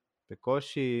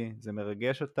 בקושי, זה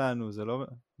מרגש אותנו, זה לא...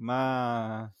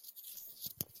 מה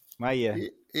יהיה?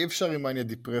 אי אפשר עם העניין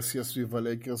דיפרסיה סביב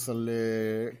הלייקרס על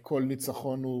כל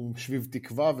ניצחון הוא שביב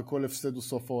תקווה וכל הפסד הוא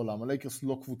סוף העולם. הלייקרס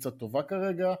לא קבוצה טובה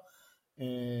כרגע,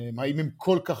 האם הם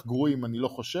כל כך גרועים אני לא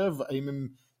חושב, האם הם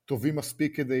טובים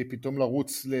מספיק כדי פתאום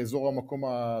לרוץ לאזור המקום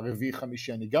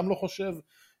הרביעי-חמישי אני גם לא חושב.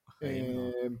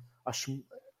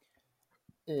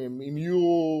 אם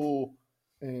יהיו...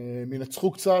 הם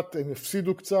ינצחו קצת, הם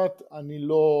יפסידו קצת, אני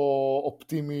לא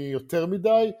אופטימי יותר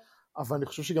מדי, אבל אני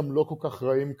חושב שגם לא כל כך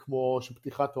רעים כמו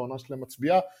שפתיחת העונה שלהם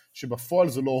מצביעה, שבפועל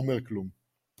זה לא אומר כלום.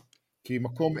 כי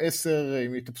מקום 10,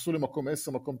 אם יתפסו למקום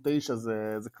 10, מקום 9,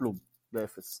 זה כלום,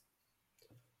 באפס.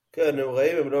 כן, הם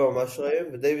רעים, הם לא ממש רעים,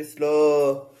 ודייביס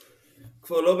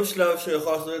כבר לא בשלב שהוא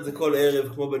יכול לעשות את זה כל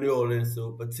ערב, כמו בניו אורלינס,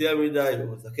 הוא פציע מדי,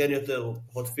 הוא זקן יותר, הוא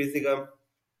פחות פיזי גם.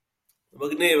 הוא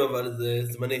מגניב, אבל זה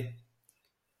זמני.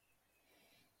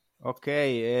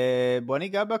 אוקיי, בוא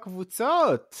ניגע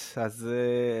בקבוצות, אז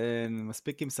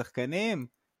מספיק עם שחקנים,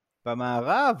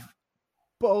 במערב,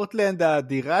 פורטלנד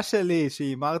האדירה שלי,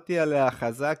 שאימרתי עליה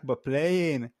חזק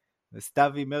בפליין,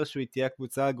 וסתיו אימר שהוא תהיה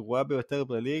הקבוצה הגרועה ביותר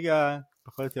בליגה,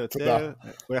 פחות או יותר,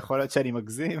 הוא יכול להיות שאני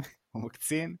מגזים, הוא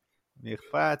מקצין, מי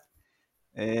אכפת.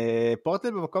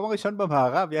 פורטלנד במקום הראשון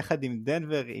במערב, יחד עם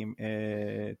דנבר, עם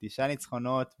 9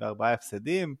 ניצחונות ו4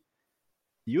 הפסדים,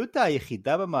 יוטה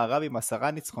היחידה במערב עם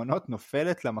 10 ניצחונות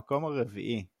נופלת למקום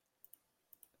הרביעי.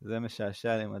 זה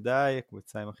משעשע למדי,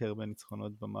 הקבוצה עם הכי הרבה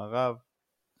ניצחונות במערב,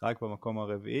 רק במקום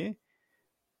הרביעי.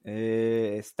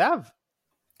 סתיו.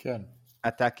 כן.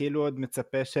 אתה כאילו עוד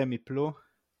מצפה שהם יפלו?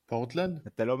 פורטלנד?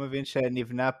 אתה לא מבין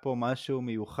שנבנה פה משהו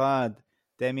מיוחד,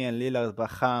 דמיאן לילארד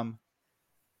בחם,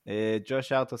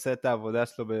 ג'וש הארט עושה את העבודה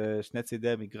שלו בשני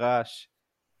צידי מגרש,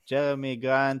 ג'רמי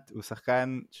גרנט הוא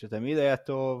שחקן שתמיד היה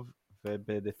טוב,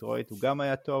 ובדטרויט הוא גם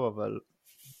היה טוב, אבל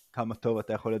כמה טוב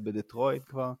אתה יכול להיות בדטרויט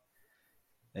כבר.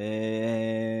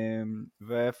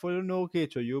 ופול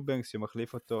נורקיץ' או יובנקס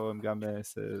שמחליף אותו הם גם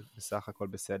בסך הכל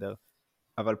בסדר.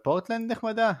 אבל פורטלנד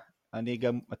נחמדה. אני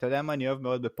גם, אתה יודע מה אני אוהב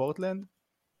מאוד בפורטלנד?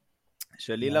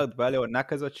 שלילארד בא לעונה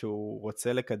כזאת שהוא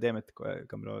רוצה לקדם את,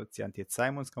 גם לא ציינתי את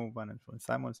סיימונס כמובן,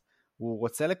 סיימונס, הוא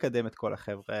רוצה לקדם את כל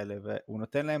החבר'ה האלה, והוא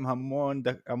נותן להם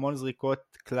המון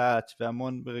זריקות קלאץ'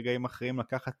 והמון ברגעים אחרים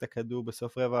לקחת את הכדור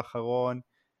בסוף רבע האחרון.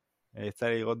 יצא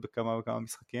לי לראות בכמה וכמה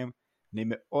משחקים. אני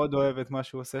מאוד אוהב את מה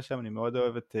שהוא עושה שם, אני מאוד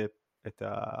אוהב את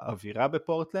האווירה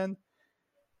בפורטלנד.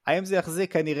 האם זה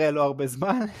יחזיק? כנראה לא הרבה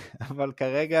זמן, אבל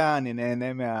כרגע אני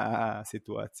נהנה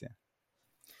מהסיטואציה.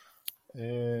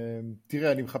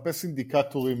 תראה, אני מחפש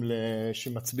אינדיקטורים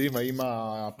שמצביעים האם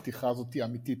הפתיחה הזאת היא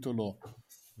אמיתית או לא.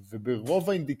 וברוב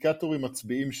האינדיקטורים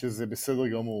מצביעים שזה בסדר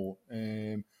גמור.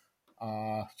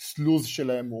 הסלוז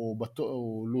שלהם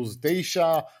הוא לוז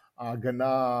 9,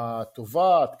 ההגנה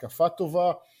טובה, התקפה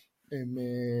טובה,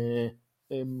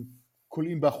 הם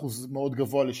קולים באחוז מאוד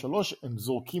גבוה ל3, הם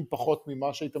זורקים פחות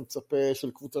ממה שהיית מצפה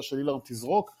של קבוצה של לילארד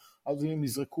תזרוק, אז אם הם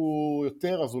יזרקו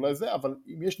יותר אז אולי זה, אבל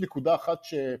אם יש נקודה אחת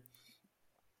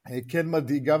שכן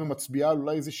מדאיגה ומצביעה על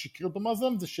אולי איזה שקריות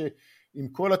במאזן, זה שעם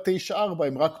כל ה9-4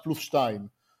 הם רק +2,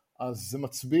 אז זה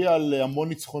מצביע על המון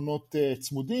ניצחונות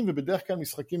צמודים, ובדרך כלל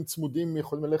משחקים צמודים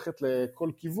יכולים ללכת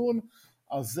לכל כיוון,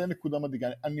 אז זה נקודה מדאיגה.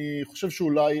 אני חושב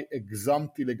שאולי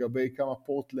הגזמתי לגבי כמה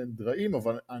פורטלנד רעים,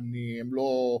 אבל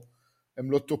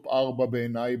הם לא טופ 4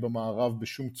 בעיניי במערב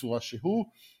בשום צורה שהוא,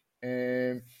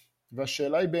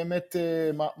 והשאלה היא באמת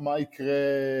מה יקרה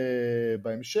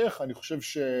בהמשך. אני חושב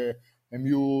שהם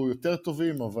יהיו יותר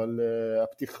טובים, אבל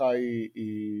הפתיחה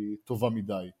היא טובה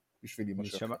מדי בשביל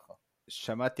להימשך ככה.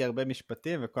 שמעתי הרבה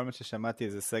משפטים, וכל מה ששמעתי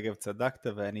זה סגב צדקת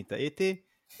ואני טעיתי.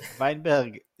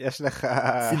 ויינברג, יש לך...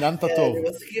 סיננת טוב. אני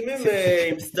מסכים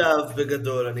עם סתיו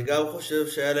בגדול, אני גם חושב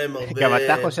שהיה להם הרבה... גם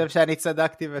אתה חושב שאני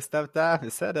צדקתי וסתיו טעה?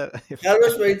 בסדר. חד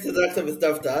משמעית צדקת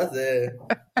וסתיו טעה, זה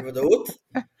בוודאות,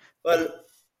 אבל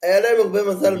היה להם הרבה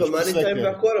מזל במאני טיים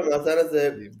והכל, המאזן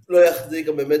הזה לא יחזיק,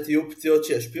 גם באמת יהיו פציעות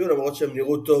שישפיעו, למרות שהם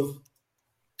נראו טוב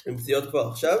עם פציעות כבר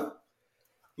עכשיו.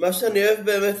 מה שאני אוהב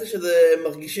באמת זה שזה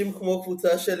מרגישים כמו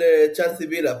קבוצה של צ'אנסי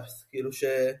בילאפס, כאילו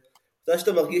קבוצה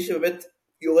שאתה מרגיש שבאמת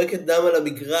יורקת דם על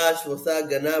המגרש ועושה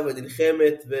הגנה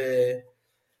ונלחמת,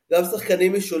 וגם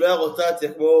שחקנים משולי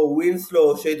הרוטציה כמו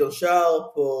ווינסלו, שיידון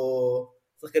שרפ, או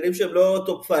שחקנים שהם לא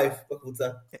טופ 5 בקבוצה.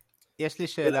 יש לי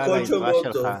שאלה על האמרה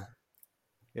שלך.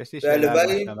 יש לי שאלה על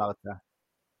מה שאמרת.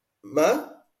 מה?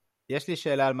 יש לי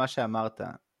שאלה על מה שאמרת.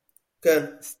 כן.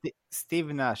 סטיב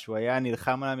נאש, הוא היה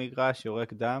נלחם על המגרש,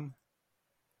 יורק דם?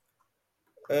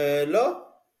 לא.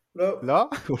 לא?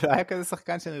 הוא לא היה כזה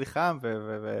שחקן שנלחם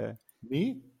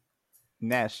מי?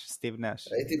 נאש, סטיב נאש.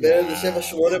 הייתי בין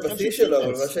 7-8 בשיא שלו,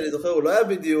 אבל מה שאני זוכר, הוא לא היה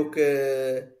בדיוק...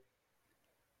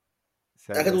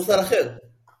 היה כדורסל אחר.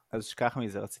 אז שכח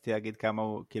מזה, רציתי להגיד כמה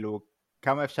הוא, כאילו,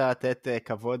 כמה אפשר לתת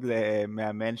כבוד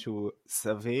למאמן שהוא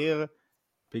סביר,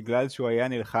 בגלל שהוא היה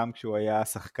נלחם כשהוא היה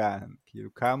שחקן. כאילו,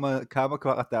 כמה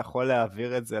כבר אתה יכול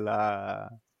להעביר את זה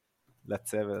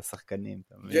לצוות, לשחקנים.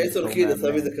 ג'ייסון קיד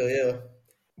עשה מזה קריירה.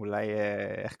 אולי,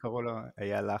 איך קראו לו?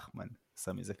 היה לחמן,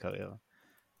 עשה מזה קריירה.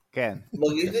 כן.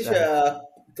 מרגיש לי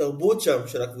שהתרבות שם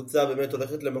של הקבוצה באמת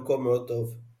הולכת למקום מאוד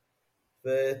טוב.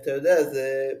 ואתה יודע,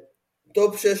 זה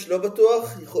טופ 6 לא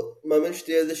בטוח, מאמין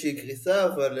שתהיה איזושהי קריסה,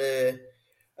 אבל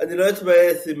אני לא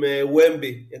אתמאס אם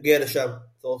ומבי יגיע לשם,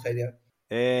 לצורך העניין.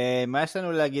 מה יש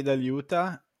לנו להגיד על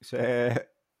יוטה?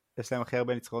 שיש להם הכי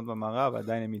הרבה ניצחונות במערב,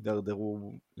 ועדיין הם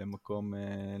יידרדרו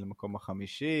למקום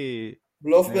החמישי.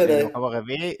 בלוף בעיניי. למקום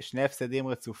הרביעי, 2 הפסדים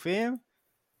רצופים.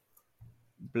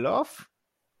 בלוף?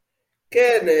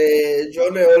 כן,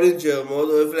 ג'ון הולינג'ר מאוד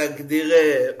אוהב להגדיר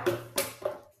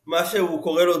מה שהוא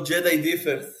קורא לו ג'די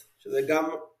דיפנס, שזה גם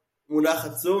מונח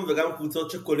עצום וגם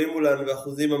קבוצות שקולים מולן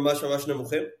ואחוזים ממש ממש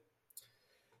נמוכים.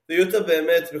 ויוטה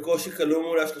באמת בקושי קלו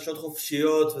מולה שלשות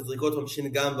חופשיות וזריקות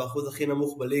ממשין גם באחוז הכי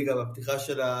נמוך בליגה בפתיחה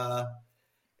של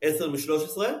ה-10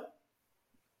 מ-13.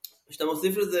 כשאתה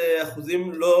מוסיף לזה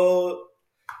אחוזים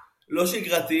לא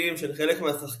שגרתיים של חלק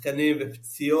מהשחקנים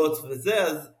ופציעות וזה,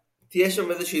 אז תהיה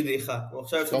שם איזושהי דעיכה.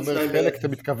 אתה אומר חלק, אתה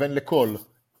מתכוון לכל.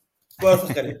 כל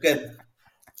השחקנים, כן.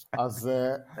 אז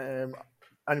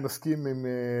אני מסכים עם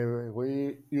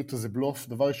רועי, יוטה זה בלוף.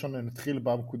 דבר ראשון, נתחיל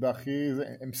בנקודה הכי,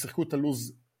 הם שיחקו את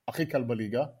הלוז הכי קל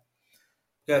בליגה.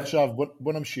 כן. עכשיו,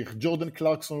 בוא נמשיך. ג'ורדן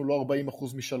קלרקסון הוא לא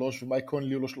 40% מ-3, ומייק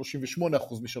קונלי הוא לא 38%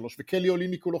 מ-3, וקלי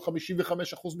אוליניק הוא לא 55%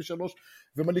 מ-3,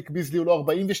 ומליק ביזלי הוא לא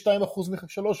 42%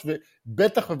 מ-3,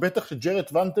 ובטח ובטח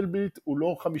שג'רד ונטלבילט הוא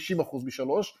לא 50%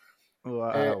 מ-3.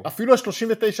 אפילו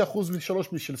ה-39%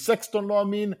 מ-3 של סקסטון לא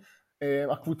אמין.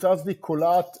 הקבוצה הזאת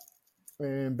קולעת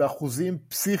באחוזים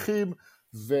פסיכיים,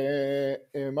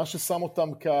 ומה ששם אותם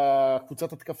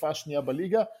כקבוצת התקפה השנייה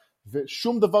בליגה,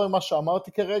 ושום דבר ממה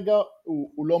שאמרתי כרגע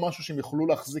הוא לא משהו שהם יוכלו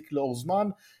להחזיק לאור זמן.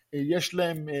 יש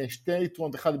להם שתי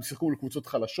יתרונות, אחד הם שיחקו לקבוצות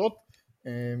חלשות,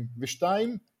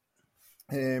 ושתיים,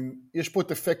 יש פה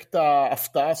את אפקט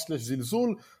ההפתעה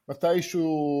זלזול,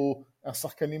 מתישהו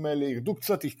השחקנים האלה ירדו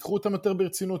קצת, יקחו אותם יותר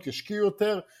ברצינות, ישקיעו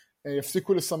יותר,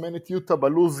 יפסיקו לסמן את יוטה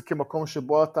בלוז כמקום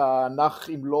שבו אתה נח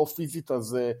אם לא פיזית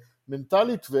אז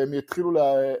מנטלית, והם יתחילו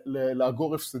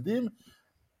לאגור הפסדים.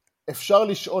 אפשר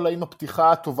לשאול האם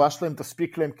הפתיחה הטובה שלהם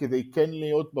תספיק להם כדי כן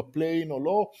להיות בפליין או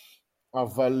לא,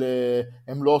 אבל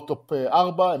הם לא טופ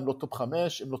 4, הם לא טופ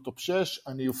 5, הם לא טופ 6,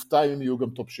 אני אופתע אם יהיו גם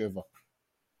טופ 7.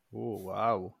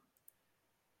 וואו.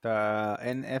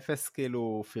 אין אפס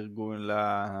כאילו פרגון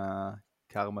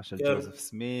לקרמה של ג'וזף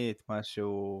סמית,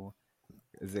 משהו,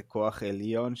 איזה כוח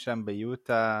עליון שם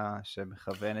ביוטה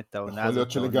שמכוון את העונה הזאת. יכול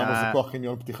להיות שלגמרי זה כוח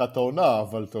עליון פתיחת העונה,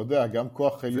 אבל אתה יודע, גם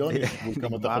כוח עליון יש גבול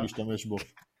כמה אתה יכול להשתמש בו.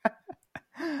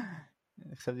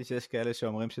 אני חשבתי שיש כאלה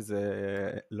שאומרים שזה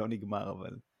לא נגמר,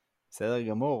 אבל בסדר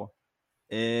גמור.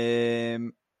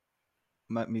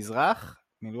 מזרח,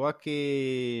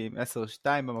 מילווקי 10-2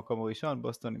 במקום הראשון,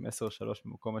 בוסטון עם 10-3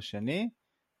 במקום השני.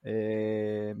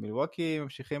 מילווקי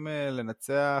ממשיכים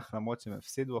לנצח, למרות שהם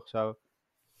הפסידו עכשיו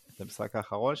את המשחק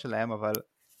האחרון שלהם, אבל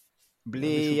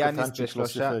בלי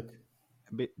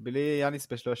יאניס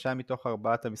בשלושה מתוך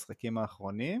 4 המשחקים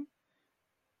האחרונים.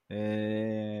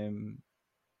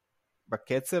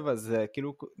 בקצב הזה,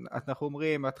 כאילו אנחנו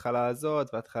אומרים ההתחלה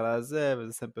הזאת וההתחלה הזה,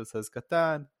 וזה סמפל סייז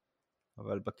קטן,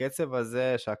 אבל בקצב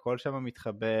הזה שהכל שם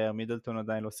מתחבר, מידלטון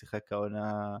עדיין לא שיחק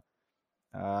העונה,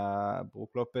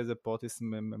 ברוק לופז ופורטיס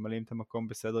ממלאים את המקום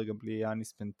בסדר גם בלי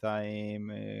יאניס בינתיים,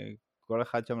 כל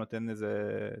אחד שם נותן איזה,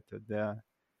 אתה יודע,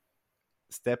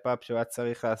 סטפ-אפ שהוא היה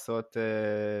צריך לעשות,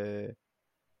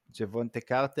 ג'וונטה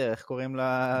קרטר, איך קוראים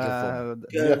לה?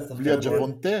 בלי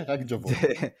הג'וונטה, רק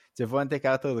ג'וונטה. ג'וונטה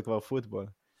קרטר זה כבר פוטבול.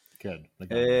 כן,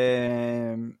 לגמרי.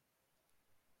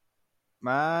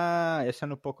 מה, יש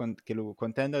לנו פה כאילו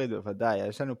קונטנדרית בוודאי,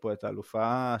 יש לנו פה את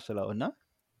האלופה של העונה?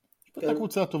 יש פה את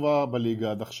הקבוצה הטובה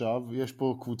בליגה עד עכשיו, יש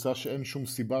פה קבוצה שאין שום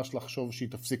סיבה לחשוב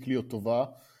שהיא תפסיק להיות טובה,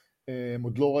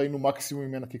 עוד לא ראינו מקסימום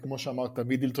ממנה, כי כמו שאמרת,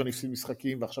 מידלטון הפסיד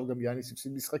משחקים, ועכשיו גם יאניס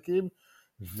הפסיד משחקים,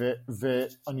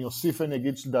 ואני אוסיף ואני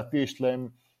אגיד שלדעתי יש להם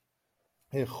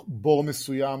בור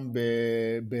מסוים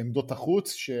בעמדות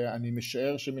החוץ, שאני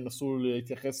משער שהם ינסו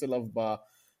להתייחס אליו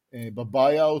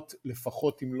בביי-אוט,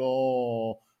 לפחות אם לא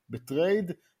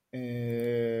בטרייד.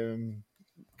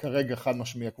 כרגע חד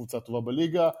משמעי הקבוצה הטובה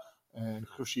בליגה, אני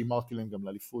חושב שאימרתי להם גם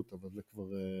לאליפות, אבל זה כבר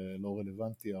לא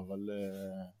רלוונטי, אבל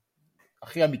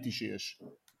הכי אמיתי שיש.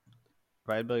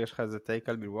 ויילברג, יש לך איזה טייק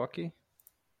על מילווקי?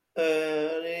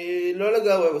 אני לא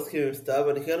לגמרי מסכים עם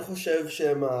סתיו, אני כן חושב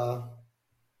שהם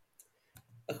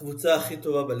הקבוצה הכי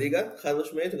טובה בליגה, חד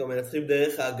משמעית, גם מנצחים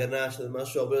דרך ההגנה, שזה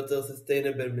משהו הרבה יותר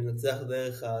ססטיינבל מנצח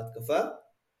דרך ההתקפה.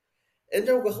 אין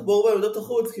שם כל כך בור בעמדות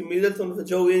החוץ, כי מידלטון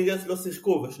וג'ו אינגרס לא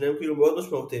שיחקו, ושניהם כאילו מאוד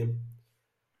משמעותיים.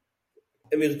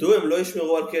 הם ירדו, הם לא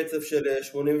ישמרו על קצב של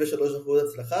 83%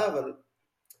 הצלחה, אבל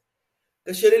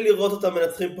קשה לי לראות אותם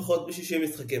מנצחים פחות מ-60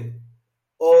 משחקים.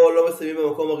 או לא מסיימים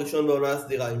במקום הראשון בעונה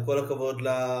הסדירה, עם כל הכבוד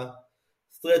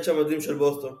לסטרץ' המדהים של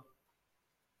בוסטון.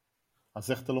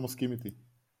 אז איך אתה לא מסכים איתי?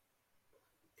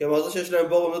 כי אמרת שיש להם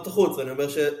בור בעמדות החוץ, ואני אומר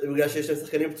שבגלל שיש להם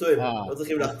שחקנים פצועים, לא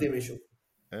צריכים להחתים מישהו.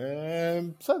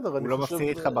 בסדר, אני חושב...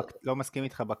 הוא לא מסכים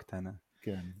איתך בקטנה.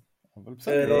 כן, אבל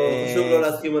בסדר. חשוב לא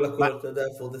להסכים על הכל, אתה יודע,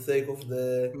 for the sake of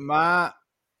the...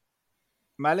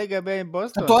 מה לגבי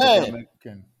בוסטון? אתה טועה!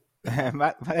 כן.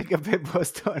 מה לגבי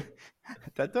בוסטון?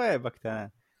 אתה טועה בקטנה.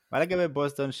 מה לגבי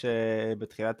בוסטון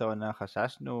שבתחילת העונה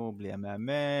חששנו, בלי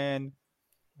המאמן,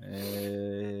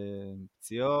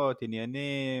 פציעות,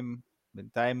 עניינים,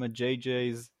 בינתיים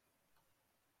ה-JJ's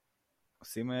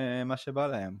עושים מה שבא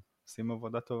להם, עושים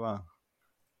עבודה טובה.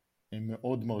 הם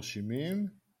מאוד מרשימים,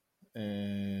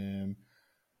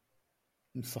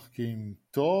 משחקים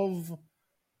טוב,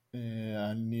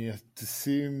 אני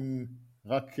אשים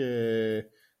רק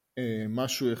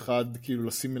משהו אחד כאילו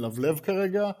לשים אליו לב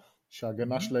כרגע,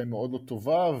 שההגנה שלהם מאוד לא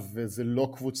טובה, וזה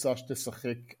לא קבוצה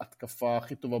שתשחק התקפה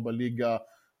הכי טובה בליגה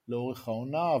לאורך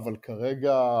העונה, אבל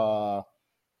כרגע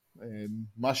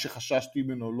מה שחששתי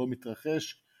ממנו לא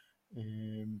מתרחש,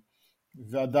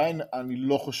 ועדיין אני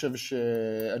לא חושב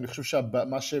אני חושב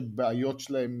שמה שבעיות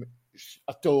שלהם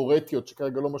התיאורטיות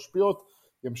שכרגע לא משפיעות,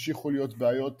 ימשיכו להיות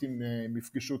בעיות אם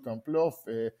יפגשו אותם פלייאוף,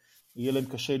 יהיה להם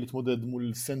קשה להתמודד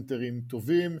מול סנטרים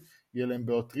טובים, יהיה להם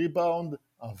בעיות ריבאונד,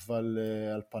 אבל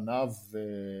על פניו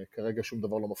כרגע שום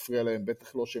דבר לא מפריע להם,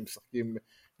 בטח לא שהם משחקים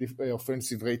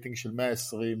אופנסיב רייטינג של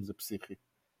 120, זה פסיכי.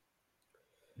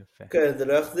 יפה. כן, זה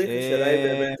לא יחזיק, השאלה היא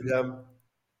באמת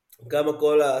גם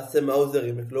הכל הסם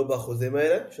האוזרים יקלו באחוזים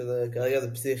האלה, שזה כרגע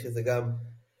זה פסיכי, זה גם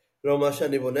לא מה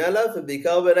שאני בונה עליו,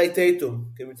 ובעיקר בעיניי טייטום,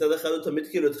 כי מצד אחד הוא תמיד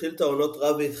כאילו התחיל את העונות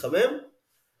רב והתחמם,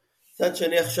 מצד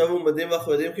שני עכשיו הוא מדהים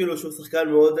ואנחנו יודעים כאילו שהוא שחקן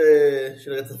מאוד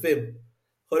של רצפים.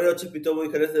 יכול להיות שפתאום הוא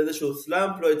ייכנס לאיזשהו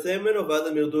סלאמפ, לא יצא ממנו, ואז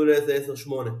הם ירדו לאיזה 10-8,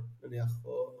 נניח,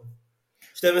 או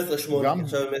 12-8,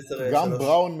 עכשיו הם 10-3. גם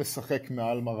בראון משחק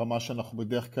מעל הרמה שאנחנו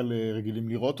בדרך כלל רגילים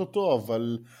לראות אותו,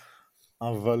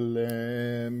 אבל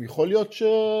יכול להיות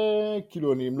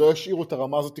שכאילו אם לא ישאירו את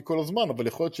הרמה הזאת כל הזמן, אבל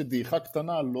יכול להיות שדעיכה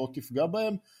קטנה לא תפגע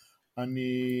בהם.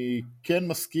 אני כן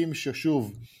מסכים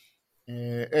ששוב,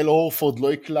 אל אורפורד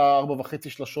לא יקלה 4.5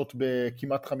 שלשות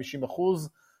בכמעט 50%,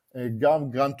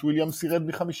 גם גרנט וויליאמס ירד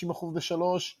מ-50% ל-3,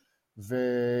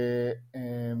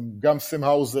 וגם סם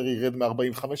האוזר ירד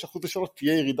מ-45% ל-3,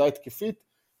 תהיה ירידה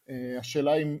התקפית.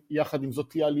 השאלה אם יחד עם זאת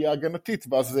תהיה עלייה הגנתית,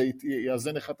 ואז זה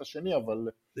יאזן אחד את השני, אבל...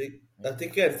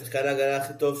 דעתי כן, שחקן ההגנה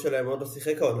הכי טוב שלהם עוד לא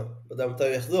שיחק העונה, לא יודע מתי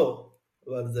הוא יחזור,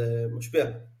 אבל זה משפיע.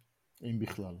 אם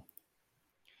בכלל.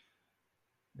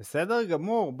 בסדר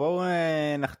גמור, בואו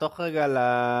נחתוך רגע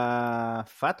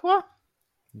לפאטווה.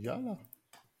 יאללה.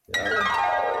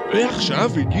 ועכשיו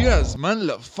הגיע הזמן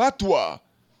לפאטווה.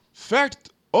 Fact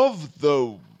of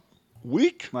the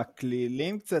week.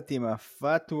 מקלילים קצת עם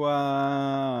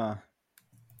הפאטווה.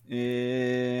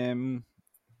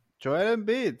 ג'ואל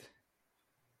אמביד.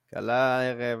 קלה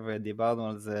הערב, דיברנו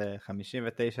על זה,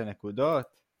 59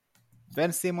 נקודות.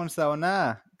 בן סימונס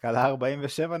העונה, קלה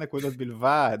 47 נקודות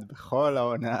בלבד, בכל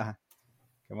העונה.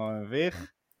 כמה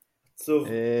מביך. עצוב.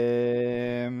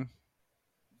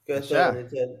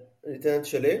 אני אתן את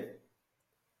שלי.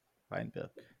 פיינברג.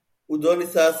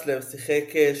 אודוניס אסלם שיחק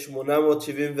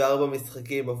 874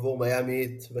 משחקים עבור מיאמי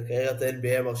היט בקריירת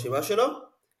ה-NBA המרשימה שלו.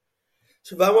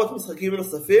 700 משחקים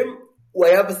נוספים, הוא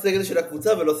היה בסגל של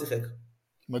הקבוצה ולא שיחק.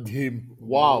 מדהים,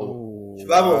 וואו.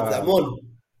 700, זה המון.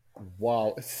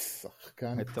 וואו, איזה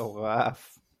שחקן.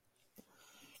 מטורף.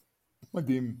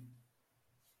 מדהים.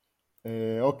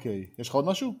 אוקיי, יש לך עוד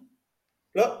משהו?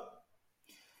 לא.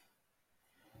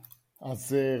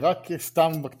 אז רק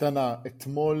סתם בקטנה,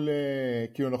 אתמול,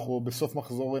 כאילו אנחנו בסוף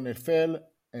מחזור NFL,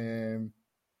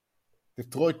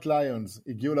 דטרויט ליונס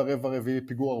הגיעו לרבע הרביעי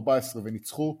בפיגור 14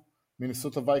 וניצחו,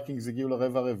 מינסוטה וייקינגס הגיעו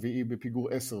לרבע הרביעי בפיגור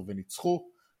 10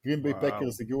 וניצחו, גרין ביי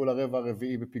פקרס הגיעו לרבע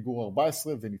הרביעי בפיגור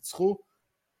 14 וניצחו,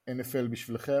 NFL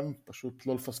בשבילכם, פשוט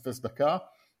לא לפספס דקה.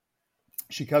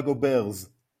 שיקגו ברז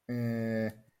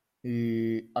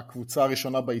היא הקבוצה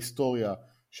הראשונה בהיסטוריה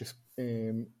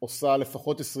שעושה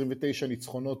לפחות 29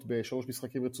 ניצחונות בשלוש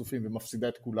משחקים רצופים ומפסידה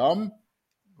את כולם.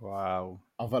 וואו.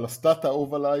 אבל הסטאט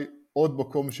האהוב עליי, עוד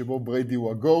מקום שבו בריידי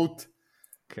הוא הגוט,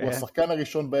 הוא השחקן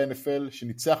הראשון ב-NFL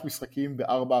שניצח משחקים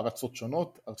בארבע ארצות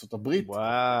שונות, ארצות הברית,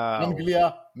 אנגליה,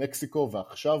 מקסיקו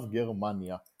ועכשיו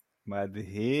גרמניה.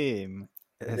 מדהים.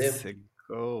 איזה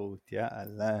גוט,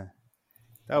 יאללה.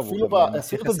 אפילו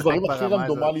את הדברים הכי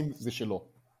רנדומליים זה שלו.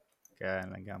 כן,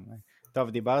 לגמרי. טוב,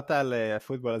 דיברת על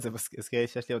הפוטבול הזה, הזכירי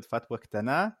שיש לי עוד פאטווה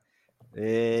קטנה.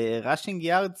 ראשינג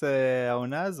יארד זה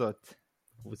העונה הזאת,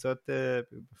 קבוצות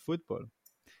בפוטבול.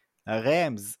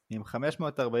 הרמס עם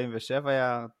 547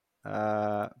 יארד,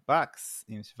 הבאקס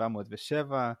עם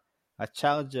 707,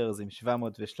 הצ'ארג'רס עם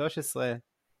 713,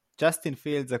 ג'סטין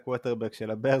פילדס הקווטרבק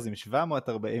של הברז עם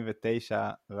 749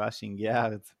 ראשינג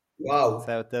יארד. וואו.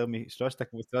 עשה יותר משלושת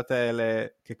הקבוצות האלה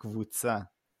כקבוצה,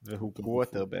 והוא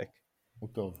קווטרבק. הוא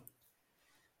טוב.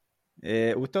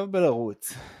 הוא טוב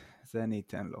בלרוץ, זה אני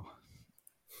אתן לו.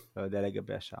 לא יודע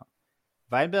לגבי השאר.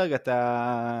 ויינברג,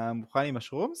 אתה מוכן עם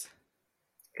השרומס?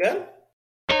 כן.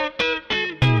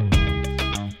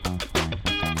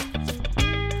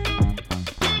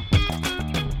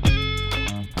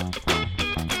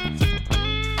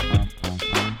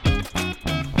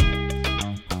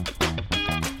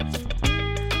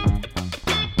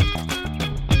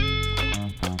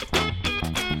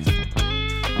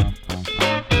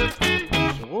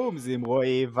 עם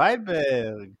רועי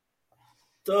ויינברג.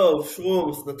 טוב,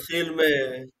 שרומס,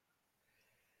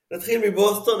 נתחיל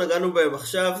מבוסטון, נגענו בהם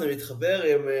עכשיו, זה מתחבר,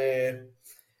 הם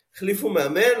החליפו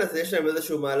מאמן, אז יש להם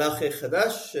איזשהו מהלך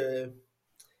חדש,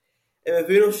 הם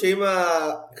הבינו שאם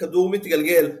הכדור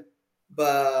מתגלגל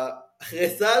אחרי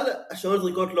סל, השעון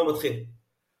זריקות לא מתחיל.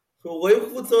 אנחנו רואים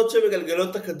קבוצות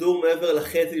שמגלגלות את הכדור מעבר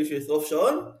לחצי בשביל לשרוף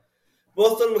שעון,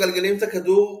 בוסטון מגלגלים את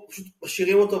הכדור, פשוט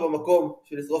משאירים אותו במקום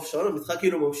של לשרוף שעון, המשחק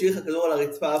כאילו ממשיך, הכדור על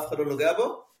הרצפה, אף אחד לא נוגע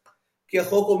בו, כי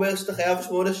החוק אומר שאתה חייב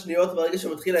 8 שניות ברגע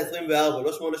שמתחיל ה-24,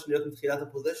 לא 8 שניות מתחילת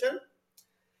הפוזיישן.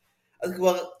 אז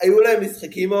כבר היו להם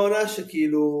משחקים העונה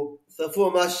שכאילו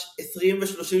שרפו ממש 20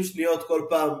 ו-30 שניות כל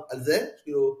פעם על זה,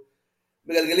 כאילו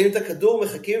מגלגלים את הכדור,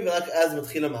 מחכים, ורק אז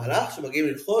מתחיל המהלך, שמגיעים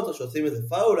ללחוץ, או שעושים איזה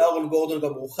פאול. אהרון גורדון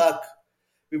גם מורחק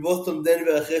מבוסטון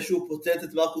דנבר, אחרי שהוא פוצץ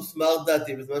את מרקוס סמארט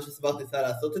דעתי, בזמן שסמארט ניסה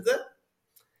לעשות את זה.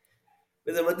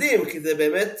 וזה מדהים, כי זה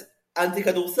באמת אנטי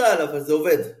כדורסל, אבל זה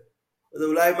עובד. זה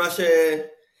אולי מה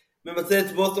שממצא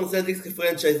את בוסטון סלטיקס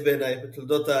כפרנצ'ייז בעיניי,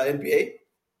 בתולדות ה-NBA.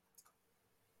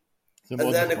 אז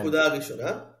זה הנקודה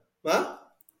הראשונה. מה?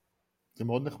 זה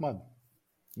מאוד נחמד.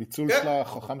 ניצול של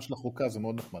החכם של החוקה, זה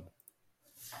מאוד נחמד.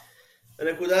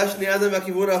 הנקודה השנייה זה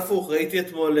מהכיוון ההפוך. ראיתי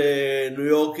אתמול ניו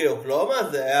יורק אוקלאומה,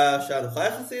 זה היה שעה נוחה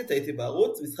יחסית, הייתי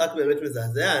בערוץ, משחק באמת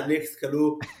מזעזע, הניקס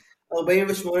קלו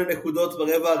 48 נקודות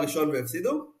ברבע הראשון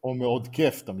והפסידו. או מאוד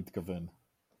כיף, אתה מתכוון.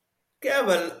 כן,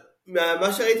 אבל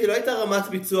מה שראיתי לא הייתה רמת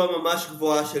ביצוע ממש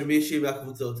גבוהה של מישהי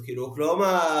מהקבוצות. כאילו,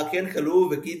 אוקלאומה כן קלו,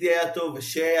 וגידי היה טוב,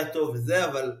 ושי היה טוב וזה,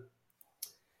 אבל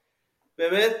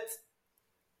באמת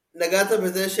נגעת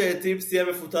בזה שטיפס יהיה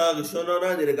מפוטר הראשון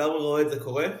העונה, אני לגמרי רואה את זה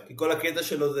קורה, כי כל הקטע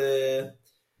שלו זה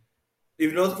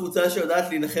לבנות קבוצה שיודעת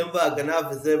להילחם בהגנה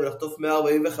וזה, ולחטוף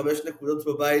 145 נקודות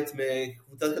בבית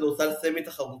מקבוצת כדורסל סמי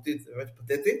תחרותית, זה באמת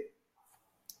פתטי.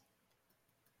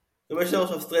 זאת אומרת שלנו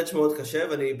עכשיו סטרץ' מאוד קשה,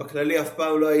 ואני בכללי אף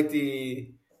פעם לא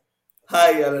הייתי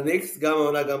היי על הניקס, גם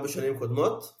העונה גם בשנים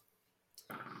קודמות.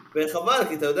 וחבל,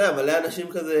 כי אתה יודע, מלא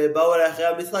אנשים כזה באו אליי אחרי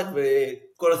המשחק,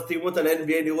 וכל הסטיגמות על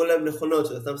NBA נראו להם נכונות,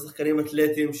 של אותם שחקנים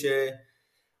אתלטים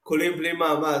שקולים בלי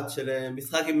מעמד, של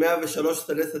משחק עם 103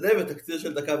 סלי שדה ותקציר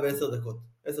של דקה ו10 דקות,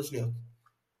 10 שניות.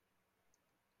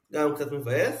 גם קצת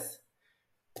מבאס.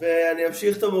 ואני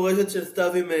אמשיך את המורשת של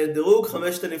סתיו עם דירוג,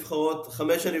 5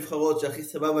 הנבחרות שהכי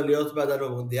סבבה להיות בעדן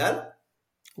במונדיאל.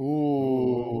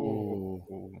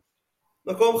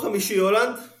 מקום 5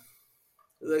 הולנד.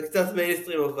 זה קצת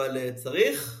מיינסטרים, אבל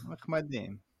צריך.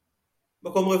 מחמדים.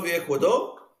 מקום 4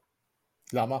 אקוודור.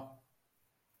 למה?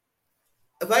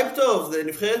 הווייב טוב, זה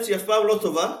נבחרת שהיא אף פעם לא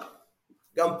טובה.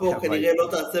 גם פה כנראה לא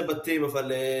תעשה בתים,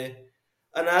 אבל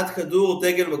הנעת כדור,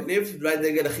 דגל מגניב, אולי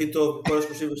דגל הכי טוב מכל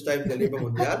ה-32 דגלים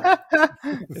במונדיאל.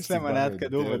 יש להם הנעת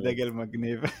כדור ודגל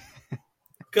מגניב.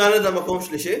 קנדה מקום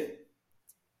 3.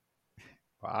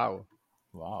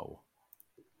 וואו.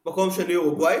 מקום שני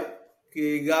אורוגוואי.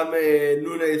 כי גם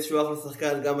נונייס שהוא אחלה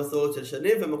שחקן, גם מסורת של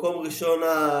שנים, ומקום ראשון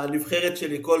הנבחרת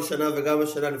שלי כל שנה וגם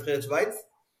השנה נבחרת שוויץ.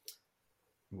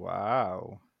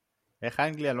 וואו, איך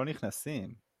האנגליה לא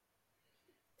נכנסים?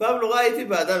 פעם נורא הייתי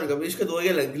באדם, גם יש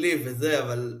כדורגל אנגלי וזה,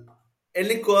 אבל אין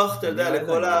לי כוח, אתה יודע,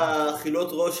 לכל החילות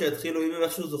ראש שהתחילו, אם הם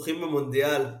איכשהו זוכים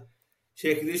במונדיאל,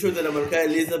 שיקדישו את זה למלכה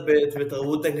אליזבת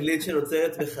ותרבות אנגלית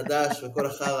שנוצרת מחדש וכל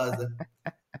החרא הזה.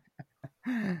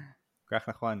 כך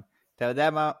נכון. אתה יודע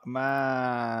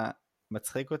מה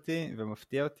מצחיק אותי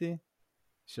ומפתיע אותי?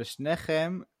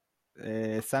 ששניכם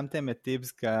שמתם את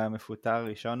טיבס כמפוטר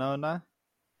הראשון העונה,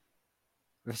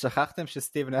 ושכחתם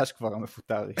שסטיב נאש כבר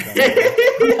המפוטר הראשון.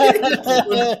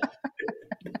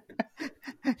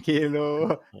 כאילו,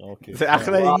 זה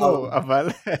אחלה אימור,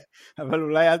 אבל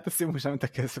אולי אל תשימו שם את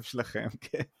הכסף שלכם.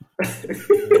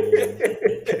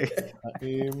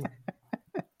 האם...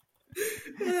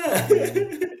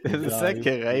 זה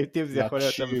סקר, האם טיבס יכול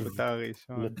להיות המפוטר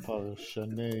הראשון?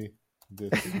 לפרשני דה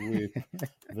סוויפ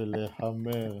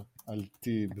ולהמר על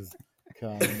טיבס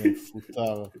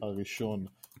כמפוטר הראשון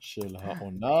של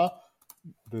העונה,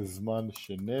 בזמן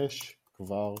שנש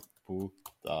כבר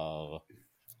פוטר.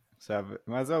 עכשיו,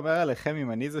 מה זה אומר עליכם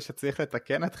אם אני זה שצריך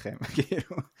לתקן אתכם?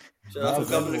 שאנחנו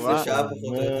קם לפני שעה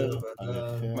פחות או יותר.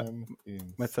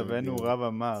 מצבנו רב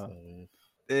אמר.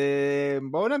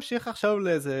 בואו נמשיך עכשיו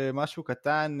לאיזה משהו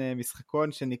קטן,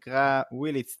 משחקון שנקרא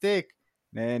וויל סטיק.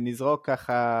 נזרוק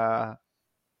ככה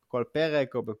כל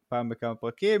פרק או פעם בכמה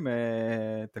פרקים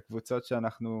את הקבוצות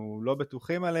שאנחנו לא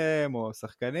בטוחים עליהם או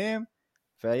שחקנים,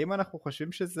 והאם אנחנו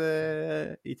חושבים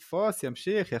שזה יתפוס,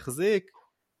 ימשיך, יחזיק,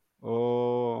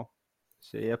 או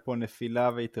שיהיה פה נפילה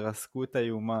והתרסקות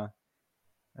איומה.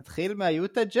 נתחיל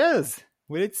מהיוטה ג'אז,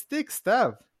 וויל סטיק,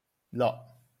 סתיו.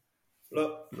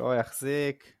 לא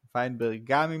יחזיק, פיינברג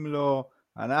גם אם לא.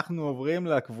 אנחנו עוברים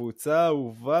לקבוצה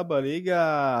האהובה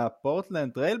בליגה,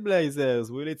 פורטלנד טרייל בלייזרס,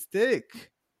 וויל סטיק.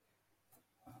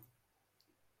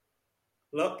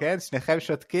 לא. כן, שניכם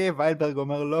שותקים, ויינברג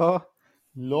אומר לא.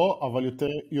 לא, אבל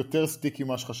יותר סטיקי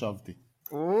מה שחשבתי.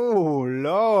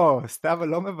 לא, סתיו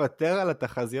לא מוותר על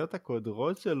התחזיות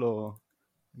הקודרות שלו.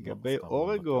 לגבי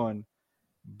אורגון.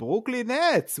 ברוקלין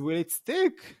נטס, וויל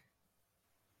סטיק.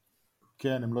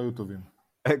 כן, הם לא יהיו טובים.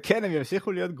 כן, הם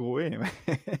ימשיכו להיות גרועים.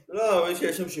 לא,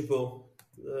 יש שם שיפור.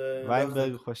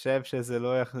 ויינברג חושב שזה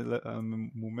לא,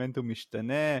 המומנטום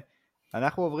משתנה.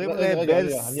 אנחנו עוברים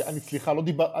לבלס. סליחה,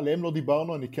 עליהם לא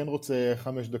דיברנו, אני כן רוצה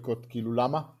 5 דקות, כאילו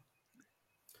למה?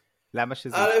 למה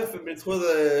שזה... א', הם ניצחו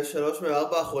איזה 3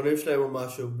 מ-4 האחרונים שלהם או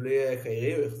משהו, בלי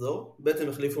קיירי, הוא יחזור. ב', הם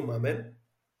החליפו מאמן.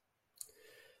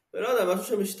 ולא יודע, משהו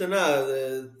שמשתנה,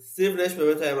 סטיב נש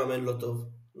באמת היה מאמן לא טוב.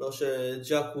 לא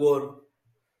שג'אק וון,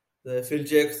 זה פיל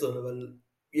ג'קסון, אבל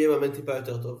יהיה מאמן טיפה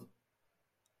יותר טוב.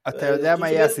 אתה יודע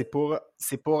מה יהיה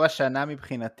סיפור השנה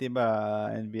מבחינתי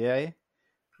ב-NBA?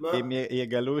 מה? אם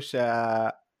יגלו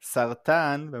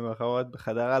שהסרטן, במרכאות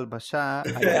בחדר ההלבשה,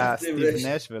 היה סטיב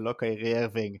נש ולא קיירי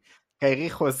ארווינג. קיירי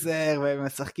חוזר, והם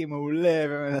משחקים מעולה,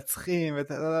 ומנצחים,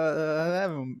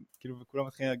 וכולם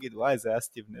מתחילים להגיד, וואי, זה היה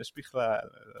סטיב נש בכלל,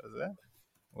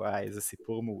 וואי, איזה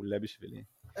סיפור מעולה בשבילי.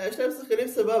 יש להם שחקנים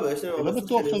סבבה, יש להם אני לא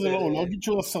בטוח שזה לא, הוא לא אגיד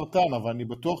שהוא הסרטן, אבל אני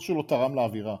בטוח שהוא לא תרם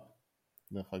לאווירה.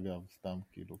 דרך אגב, סתם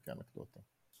כאילו כאנקדוטה.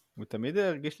 הוא תמיד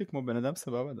הרגיש לי כמו בן אדם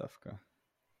סבבה דווקא.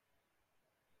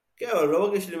 כן, אבל לא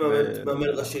מרגיש לי מאמן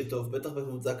ראשי טוב, בטח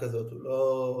בקבוצה כזאת, הוא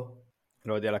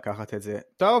לא יודע לקחת את זה.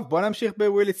 טוב, בוא נמשיך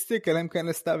בוויל סטיק, אלא אם כן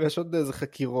לסתיו יש עוד איזה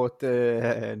חקירות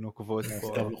נוקבות פה.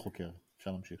 סתיו לא חוקר,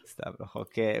 אפשר להמשיך. סתיו לא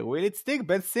חוקר. וויל סטיק,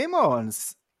 בן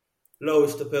סימונס. לא, הוא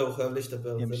השתפר, הוא חייב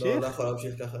להשתפר, ימשיך? זה לא יכול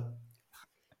להמשיך ככה.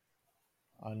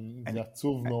 זה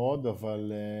עצוב מאוד,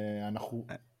 אבל אנחנו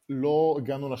לא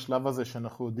הגענו לשלב הזה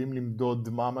שאנחנו יודעים למדוד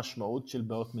מה המשמעות של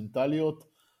בעיות מנטליות,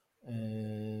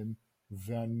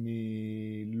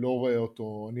 ואני לא רואה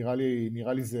אותו, נראה לי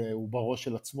הוא בראש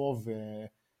של עצמו,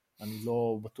 ואני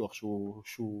לא בטוח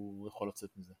שהוא יכול לצאת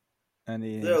מזה.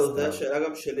 זהו, זו השאלה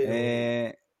גם שלי.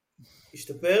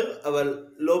 השתפר, אבל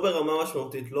לא ברמה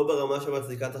משמעותית, לא ברמה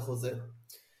שמצדיקה את החוזה.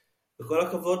 וכל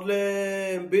הכבוד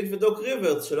לאמביד ודוק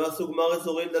ריברס, שלא עשו גמר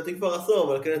אזורי לדעתי כבר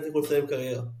עשור, אבל כן הצליחו לסיים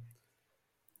קריירה.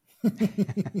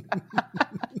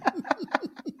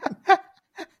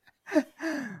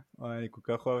 אוי, אני כל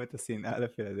כך אוהב את השנאה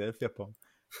לפילדלפיה פה.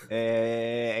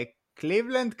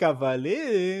 קליבלנד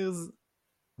קוולירס,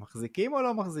 מחזיקים או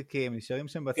לא מחזיקים? נשארים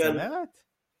שם בצמרת?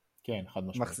 כן, חד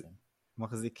משמעית.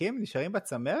 מחזיקים? נשארים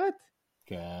בצמרת?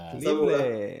 כן.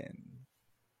 קליבלנד.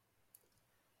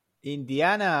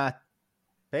 אינדיאנה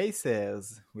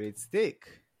פייסרס, וויל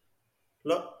סטיק.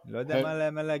 לא. לא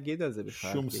יודע מה להגיד על זה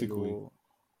בכלל. שום סיכוי.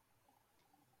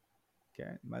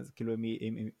 כן, מה זה, כאילו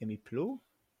הם יפלו?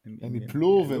 הם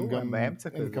יפלו, והם גם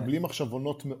מקבלים עכשיו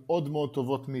עונות מאוד מאוד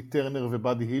טובות מטרנר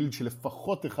ובאדי הילד,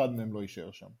 שלפחות אחד מהם לא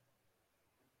יישאר שם.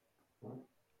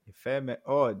 יפה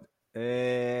מאוד.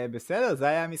 בסדר, זה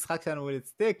היה המשחק שלנו וויל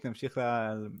סטיק, נמשיך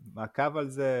למעקב על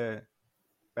זה,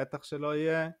 בטח שלא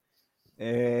יהיה.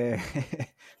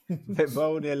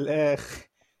 ובואו נלך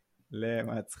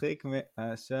למצחיק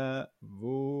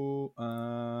מהשבוע.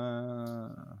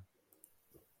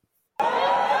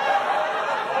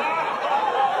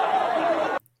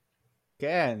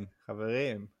 כן,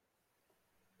 חברים.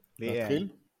 נתחיל?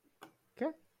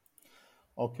 כן.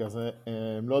 אוקיי, אז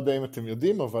לא יודע אם אתם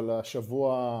יודעים, אבל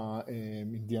השבוע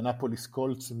אינדיאנפוליס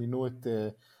קולטס מינו את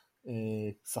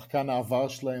שחקן העבר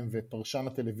שלהם ופרשן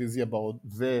הטלוויזיה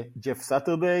וג'ף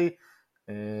סאטרדיי,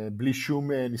 בלי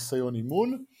שום ניסיון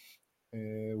אימון.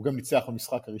 הוא גם ניצח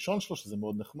במשחק הראשון שלו, שזה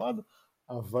מאוד נחמד,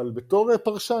 אבל בתור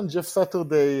פרשן, ג'ף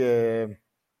סאטרדיי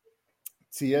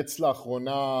צייץ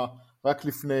לאחרונה, רק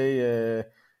לפני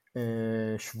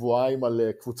שבועיים, על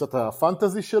קבוצת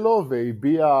הפנטזי שלו,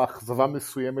 והביע אכזבה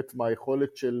מסוימת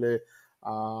מהיכולת של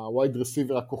הווייד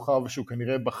רסיבר הכוכב, שהוא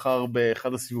כנראה בחר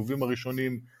באחד הסיבובים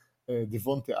הראשונים,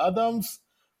 דיוונטה אדמס,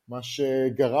 מה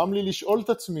שגרם לי לשאול את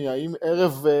עצמי, האם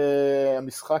ערב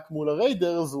המשחק מול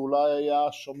הריידרס, אולי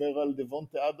היה שומר על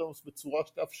דיוונטה אדמס בצורה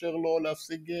שתאפשר לו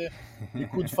להשיג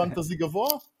ניקוד פנטזי גבוה?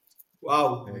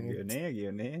 וואו.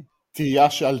 הגיוני. תהייה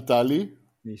שעלתה לי.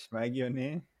 נשמע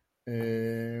הגיוני.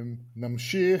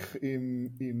 נמשיך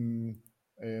עם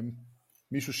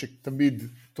מישהו שתמיד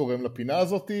תורם לפינה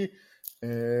הזאת,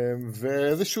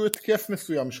 ואיזשהו התקף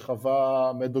מסוים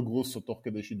שחווה מדו גרוסו תוך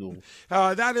כדי שידור.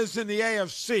 That is in the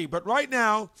AFC, but right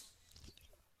now,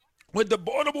 with the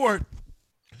Baltimore,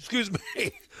 excuse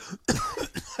me,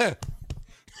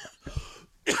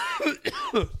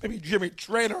 maybe Jimmy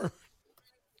Traynor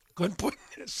couldn't put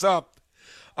this up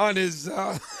on his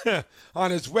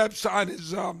website,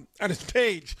 on his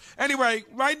page. Anyway,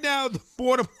 right now the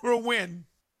Baltimore win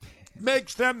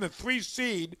makes them the 3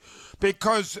 seed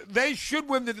because they should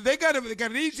win. They got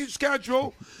an easy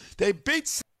schedule. They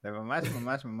beat. זה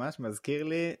ממש מזכיר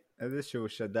לי איזשהו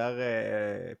שדר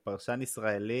פרשן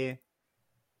ישראלי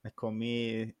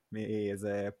מקומי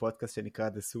מאיזה פודקאסט שנקרא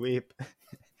The Sweep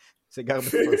שגר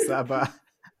בכפר סבא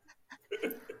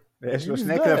ויש לו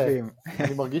 2 כלבים.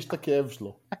 אני מרגיש את הכאב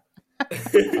שלו.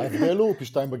 ההבדל הוא פי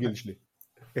 2 בגיל שלי.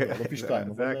 לא פי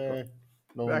 2, אבל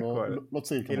לא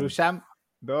צעיר. כאילו שם,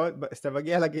 כשאתה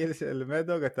מגיע לגיל של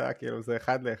מדוג, אתה כאילו זה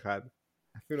 1 ל-1.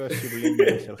 אפילו השיעולים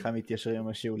שלך מתיישרים עם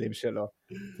השיעולים שלו.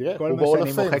 תראה, כל הוא מה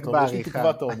שאני בעולפים, מוחק אתה אומר, יש לי בעריכה. תקווה,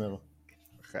 אתה אומר.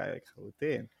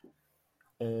 חלוטין.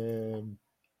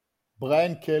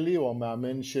 בריאן קלי הוא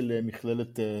המאמן של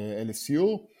מכללת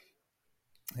LSU.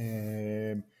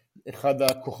 אחד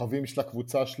הכוכבים של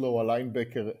הקבוצה שלו הוא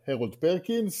הליינבקר הרולד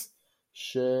פרקינס,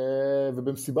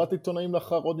 ובמסיבת עיתונאים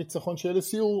לאחר עוד ניצחון של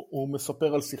LSU הוא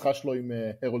מספר על שיחה שלו עם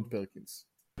הרולד פרקינס.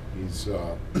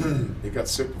 He got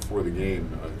sick before the game,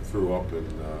 threw up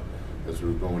as we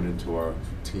were going into our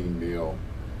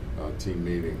team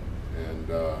meeting, and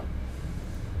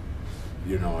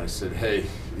I said, hey,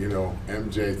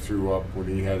 MJ threw up when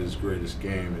he had his greatest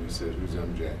game, and he said, who's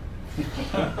MJ?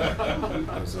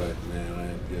 I was like, man, I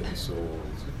am getting so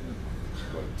old,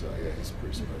 but yeah, he's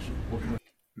pretty special.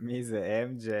 מי זה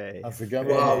MJ? אז זה גם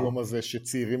המקום הזה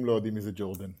שצעירים לא יודעים מי זה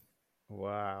ג'ורדן.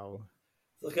 וואו.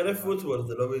 שחקני פוטבול,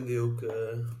 זה לא בדיוק...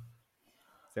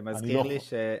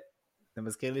 זה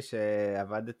מזכיר לי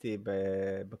שעבדתי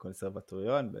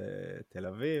בקונסרבטוריון בתל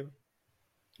אביב,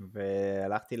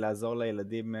 והלכתי לעזור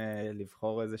לילדים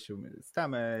לבחור איזשהו,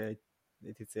 סתם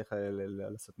הייתי צריך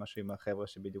לעשות משהו עם החבר'ה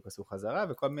שבדיוק עשו חזרה,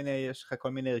 יש לך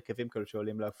כל מיני הרכבים כאלו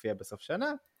שעולים להופיע בסוף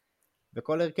שנה,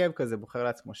 וכל הרכב כזה בוחר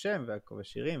לעצמו שם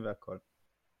ושירים והכל.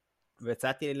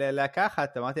 והצעתי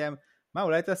לקחת, אמרתי להם, מה,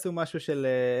 אולי תעשו משהו של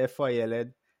איפה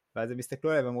הילד? ואז הם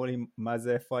הסתכלו עליהם ואמרו לי, מה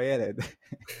זה איפה הילד?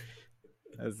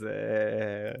 אז...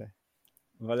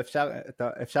 אבל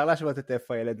אפשר להשוות את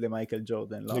איפה הילד למייקל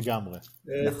ג'ורדן, לא? לגמרי.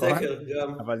 נכון? סקר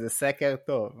גם. אבל זה סקר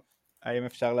טוב. האם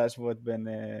אפשר להשוות בין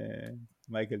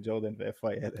מייקל ג'ורדן ואיפה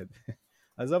הילד?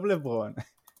 עזוב לברון.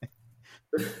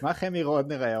 מה חמי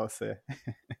רודנר היה עושה?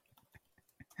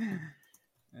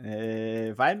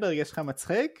 ויינברג, יש לך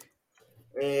מצחיק?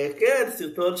 כן,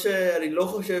 סרטון שאני לא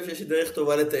חושב שיש דרך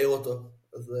טובה לתאר אותו.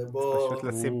 אז בוא... פשוט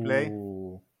לשים פליי?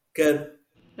 כן.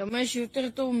 למה יש יותר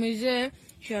טוב מזה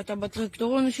שאתה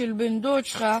בטרקטורון של בן דוד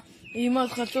שלך עם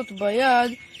החצות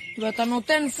ביד ואתה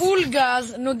נותן פול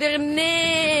גז, נודר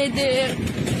נדר!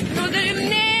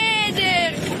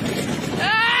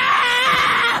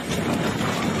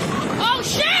 אור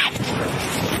שיט!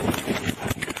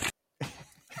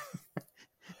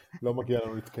 לא מגיע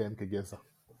לנו להתקיים כגזע.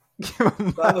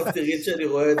 פעם עשירית שאני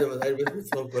רואה את זה, ודאי בית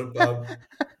מצחוק כל פעם.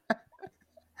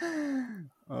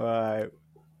 וואי.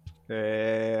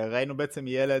 ראינו בעצם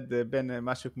ילד בין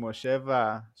משהו כמו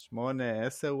 7, 8,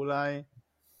 10 אולי,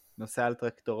 נוסע על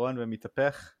טרקטורון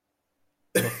ומתהפך,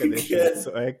 תוך כדי שהוא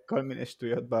צועק כל מיני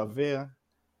שטויות באוויר,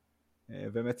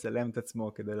 ומצלם את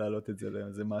עצמו כדי להעלות את זה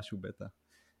לאיזה משהו בטח.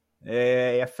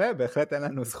 יפה, בהחלט אין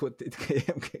לנו זכות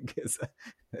להתקיים כגזע.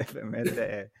 באמת,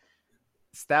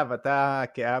 סתיו, אתה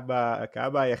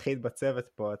כאבא היחיד בצוות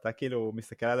פה, אתה כאילו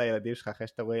מסתכל על הילדים שלך אחרי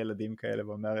שאתה רואה ילדים כאלה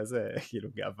ואומר איזה כאילו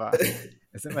גאווה,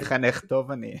 איזה מחנך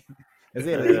טוב אני,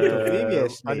 איזה ילדים טובים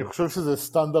יש לי. אני חושב שזה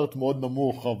סטנדרט מאוד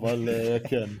נמוך, אבל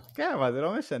כן. כן, אבל זה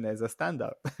לא משנה, זה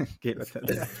סטנדרט. כאילו, אתה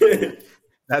יודע.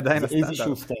 זה עדיין הסטנדרט.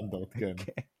 איזשהו סטנדרט, כן.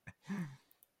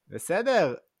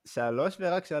 בסדר, 3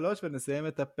 ורק 3 ונסיים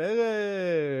את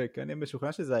הפרק. אני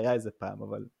משוכנע שזה היה איזה פעם,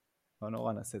 אבל לא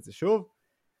נורא, נעשה את זה שוב.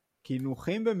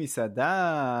 קינוחים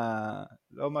במסעדה,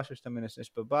 לא משהו שאתה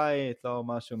מנשנש בבית, לא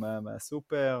משהו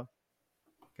מהסופר,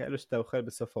 כאלו שאתה אוכל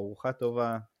בסוף ארוחה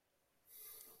טובה.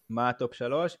 מה הטופ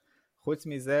 3? חוץ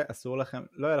מזה, אסור לכם,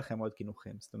 לא יהיה לכם עוד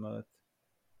קינוחים, זאת אומרת,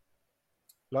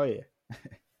 לא יהיה.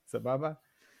 סבבה?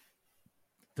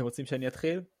 אתם רוצים שאני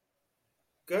אתחיל?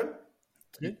 כן.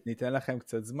 ניתן לכם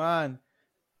קצת זמן.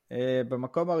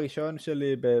 במקום הראשון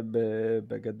שלי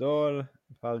בגדול,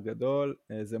 בפער גדול,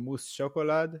 זה מוס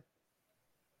שוקולד.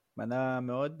 מנה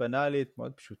מאוד בנאלית,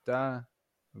 מאוד פשוטה,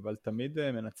 אבל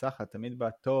תמיד מנצחת, תמיד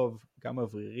באה טוב, גם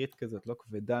אוורירית כזאת, לא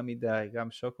כבדה מדי,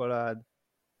 גם שוקולד.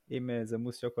 אם זה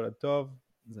מוס שוקולד טוב,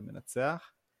 זה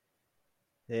מנצח.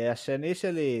 השני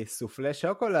שלי, סופלי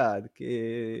שוקולד, כי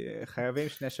חייבים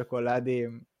 2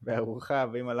 שוקולדים בארוחה,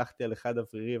 ואם הלכתי על אחד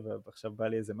אוורירי ועכשיו בא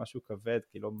לי איזה משהו כבד,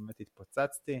 כי לא באמת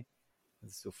התפוצצתי,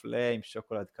 אז סופלי עם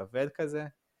שוקולד כבד כזה.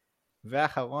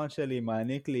 והאחרון שלי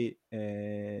מעניק לי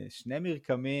 2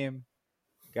 מרקמים,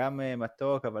 גם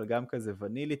מתוק, אבל גם כזה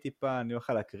ונילי טיפה, אני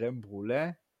אוכל הקרם ברולה,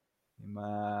 עם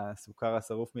הסוכר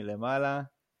השרוף מלמעלה.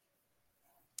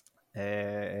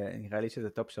 נראה לי שזה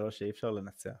טופ 3 שאי אפשר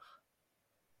לנצח.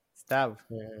 סתיו.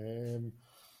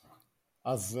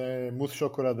 אז מוס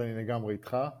שוקולד אני לגמרי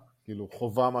איתך, כאילו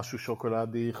חובה משהו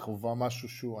שוקולדי, חובה משהו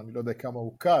שהוא, אני לא יודע כמה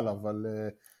הוא קל, אבל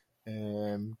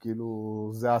כאילו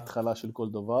זה ההתחלה של כל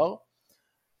דבר.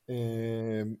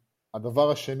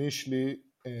 הדבר השני שלי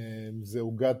זה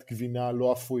עוגת גבינה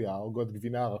לא אפויה, עוגת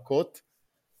גבינה הרכות.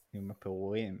 עם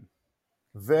הפירורים.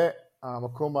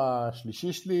 המקום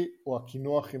השלישי שלי הוא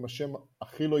הקינוח עם השם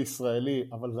הכי לא ישראלי,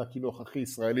 אבל זה הקינוח הכי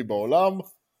ישראלי בעולם,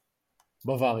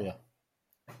 בוואריה.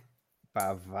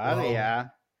 בוואריה?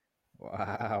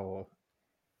 וואו.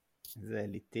 זה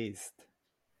אליטיסט.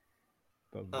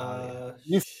 בוואריה.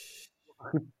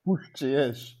 הכי פושט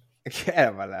שיש. כן,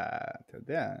 אבל אתה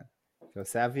יודע, אתה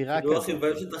עושה אווירה כזאת. קינוח עם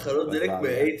בהם של תחנות דלק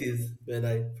ב-80s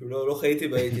בעיניי, אפילו לא חייתי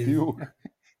ב-80s. בדיוק.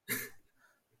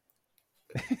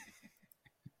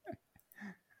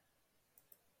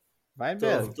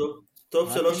 ויינברג.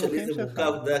 טוב שלוש שלי זה מורכב,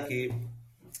 אתה יודע, כי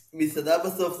מסעדה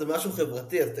בסוף זה משהו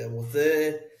חברתי, אז אתה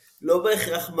רוצה לא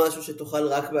בהכרח משהו שתאכל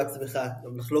רק בעצמך,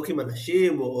 גם לחלוק עם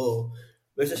אנשים, או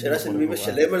יש השאלה של מי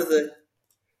משלם על זה.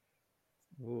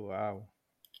 וואו,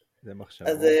 זה מחשבות.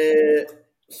 אז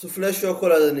סופלי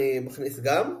שוקולד אני מכניס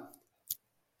גם,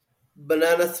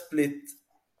 בננה ספליט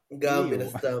גם מן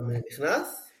הסתם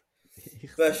נכנס,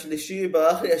 והשלישי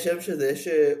ברח לי השם שזה, יש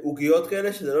עוגיות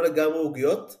כאלה שזה לא לגמרי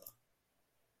עוגיות.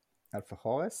 אלפה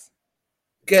חורס?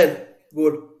 כן,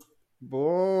 בול.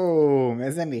 בום,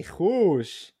 איזה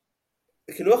ניחוש.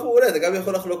 קינוח מעולה, אתה גם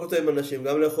יכול לחלוק אותו עם אנשים,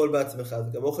 גם לאכול בעצמך,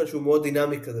 זה גם אוכל שהוא מאוד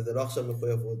דינמי כזה, זה לא עכשיו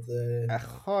מחויבות.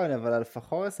 נכון, אבל אלפה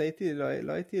חורס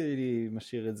לא הייתי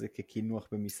משאיר את זה כקינוח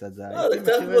במסעדה. זה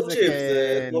קצת כמו צ'יפ,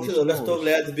 זה כמו שזה הולך טוב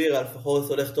ליד בירה, אלפה חורס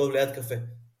הולך טוב ליד קפה.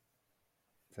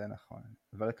 זה נכון.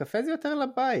 אבל קפה זה יותר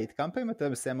לבית. כמה פעמים אתה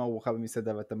מסיים ארוחה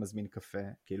במסעדה ואתה מזמין קפה?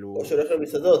 כאילו... או שהולך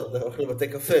למסעדות, אתה הולך לבתי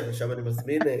קפה, ושם אני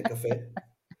מזמין קפה.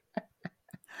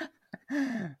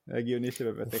 זה הגיוני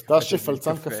שבבתי קפה... אתה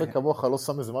שפלצן קפה כמוך לא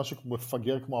שם איזה משהו כמו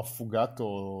מפגר כמו אפוגט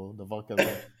או דבר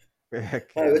כזה.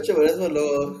 האמת שמלא זמן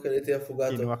לא קניתי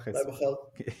אפוגטו. קינוח אולי מחר.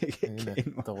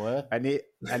 אתה רואה?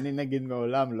 אני נגיד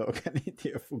מעולם לא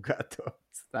קניתי אפוגטו.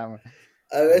 סתם.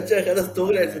 האמת שאחד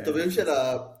הסטורי ליינס הטובים של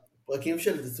הפרקים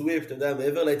של סוויפט, אתה יודע,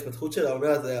 מעבר להתפתחות של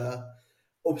העונה, זה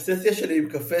האובססיה שלי עם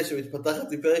קפה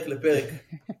שמתפתחת מפרק לפרק.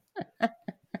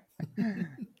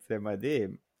 זה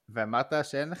מדהים. ואמרת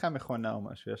שאין לך מכונה או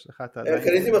משהו, יש לך...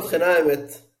 קניתי מבחנה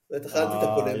האמת, ותחלתי את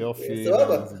הפולים. יופי.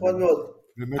 סבבה, נחמד מאוד.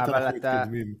 באמת אנחנו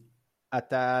מתקדמים.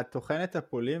 אתה טוחן את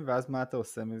הפולים, ואז מה אתה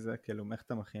עושה מזה? כאילו, איך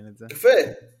אתה מכין את זה? קפה,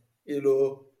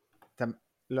 כאילו...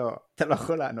 לא, אתה לא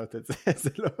יכול לענות את זה,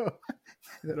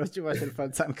 זה לא תשובה של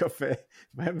פלצן קפה.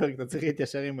 ויינברג, אתה צריך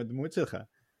להתיישר עם הדמות שלך.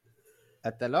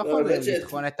 אתה לא יכול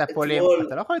לטחון את הפולים,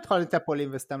 אתה לא יכול לטחון את הפולים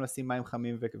וסתם לשים מים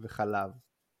חמים וחלב.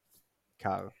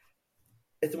 קר.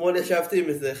 אתמול ישבתי עם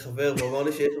איזה חבר, והוא אמר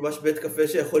לי שיש ממש בית קפה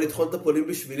שיכול לטחון את הפולים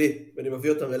בשבילי, ואני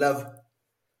מביא אותם אליו.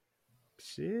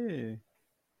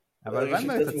 אבל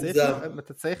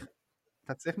אתה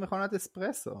צריך מכונת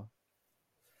אספרסו.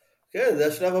 כן, זה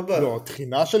השלב הבא. לא,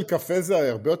 תחינה של קפה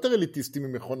זה הרבה יותר אליטיסטי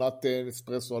ממכונת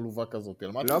אספרסו עלובה כזאת.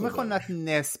 לא מכונת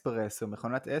נספרסו,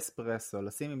 מכונת אספרסו,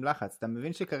 לשים עם לחץ. אתה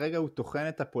מבין שכרגע הוא טוחן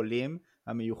את הפולים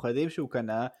המיוחדים שהוא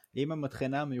קנה, עם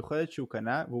המטחנה המיוחדת שהוא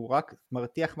קנה, והוא רק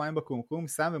מרתיח מים בקומקום,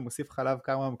 שם ומוסיף חלב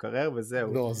קר מהמקרר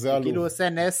וזהו. לא, זה עלוב. כאילו הוא עושה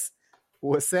נס,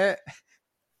 הוא עושה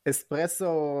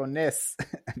אספרסו נס.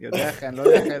 אני לא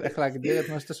יודע איך להגדיר את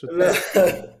מה שאתה שותה.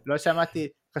 לא שמעתי,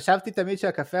 חשבתי תמיד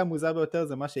שהקפה המוזר ביותר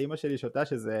זה מה שאימא שלי שותה,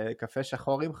 שזה קפה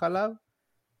שחור עם חלב,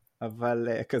 אבל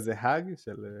כזה הג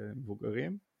של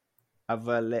מבוגרים,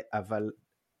 אבל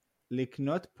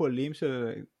לקנות פולים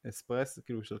של אספרסו,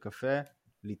 כאילו של קפה,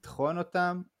 לטחון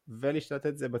אותם, ולשתות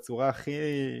את זה בצורה הכי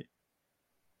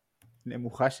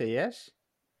נמוכה שיש.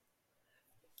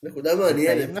 נקודה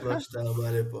מעניינת מה שאתה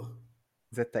מעלה פה.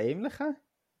 זה טעים לך?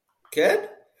 כן?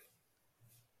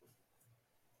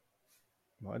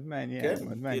 מאוד מעניין,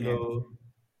 מאוד מעניין.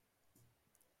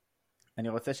 אני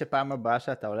רוצה שפעם הבאה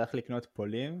שאתה הולך לקנות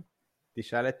פולים,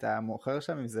 תשאל את המוכר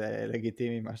שם אם זה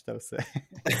לגיטימי מה שאתה עושה.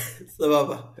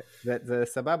 סבבה. זה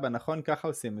סבבה, נכון? ככה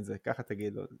עושים את זה, ככה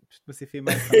תגידו. פשוט מוסיפים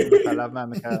מים חמים וחלב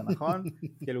מהמקרר, נכון?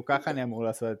 כאילו ככה אני אמור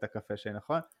לעשות את הקפה שלי,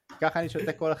 נכון? ככה אני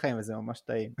שותה כל החיים וזה ממש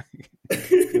טעים.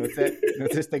 אני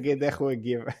רוצה שתגיד איך הוא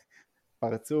הגיב.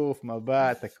 פרצוף,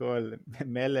 מבט, הכל,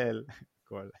 מלל,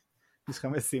 הכל. יש לך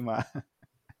משימה.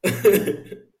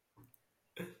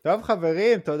 טוב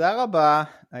חברים, תודה רבה,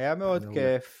 היה מאוד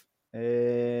כיף.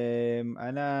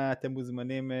 אנא אתם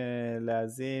מוזמנים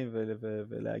להאזין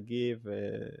ולהגיב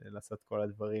ולעשות כל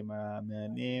הדברים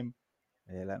המעניינים,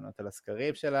 לענות על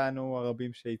הסקרים שלנו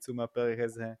הרבים שיצאו מהפרק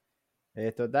הזה.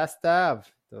 תודה סתיו,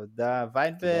 תודה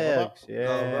ויינברג,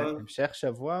 שיהיה המשך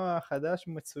שבוע חדש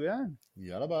ומצוין.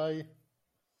 יאללה ביי.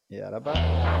 יאללה ביי.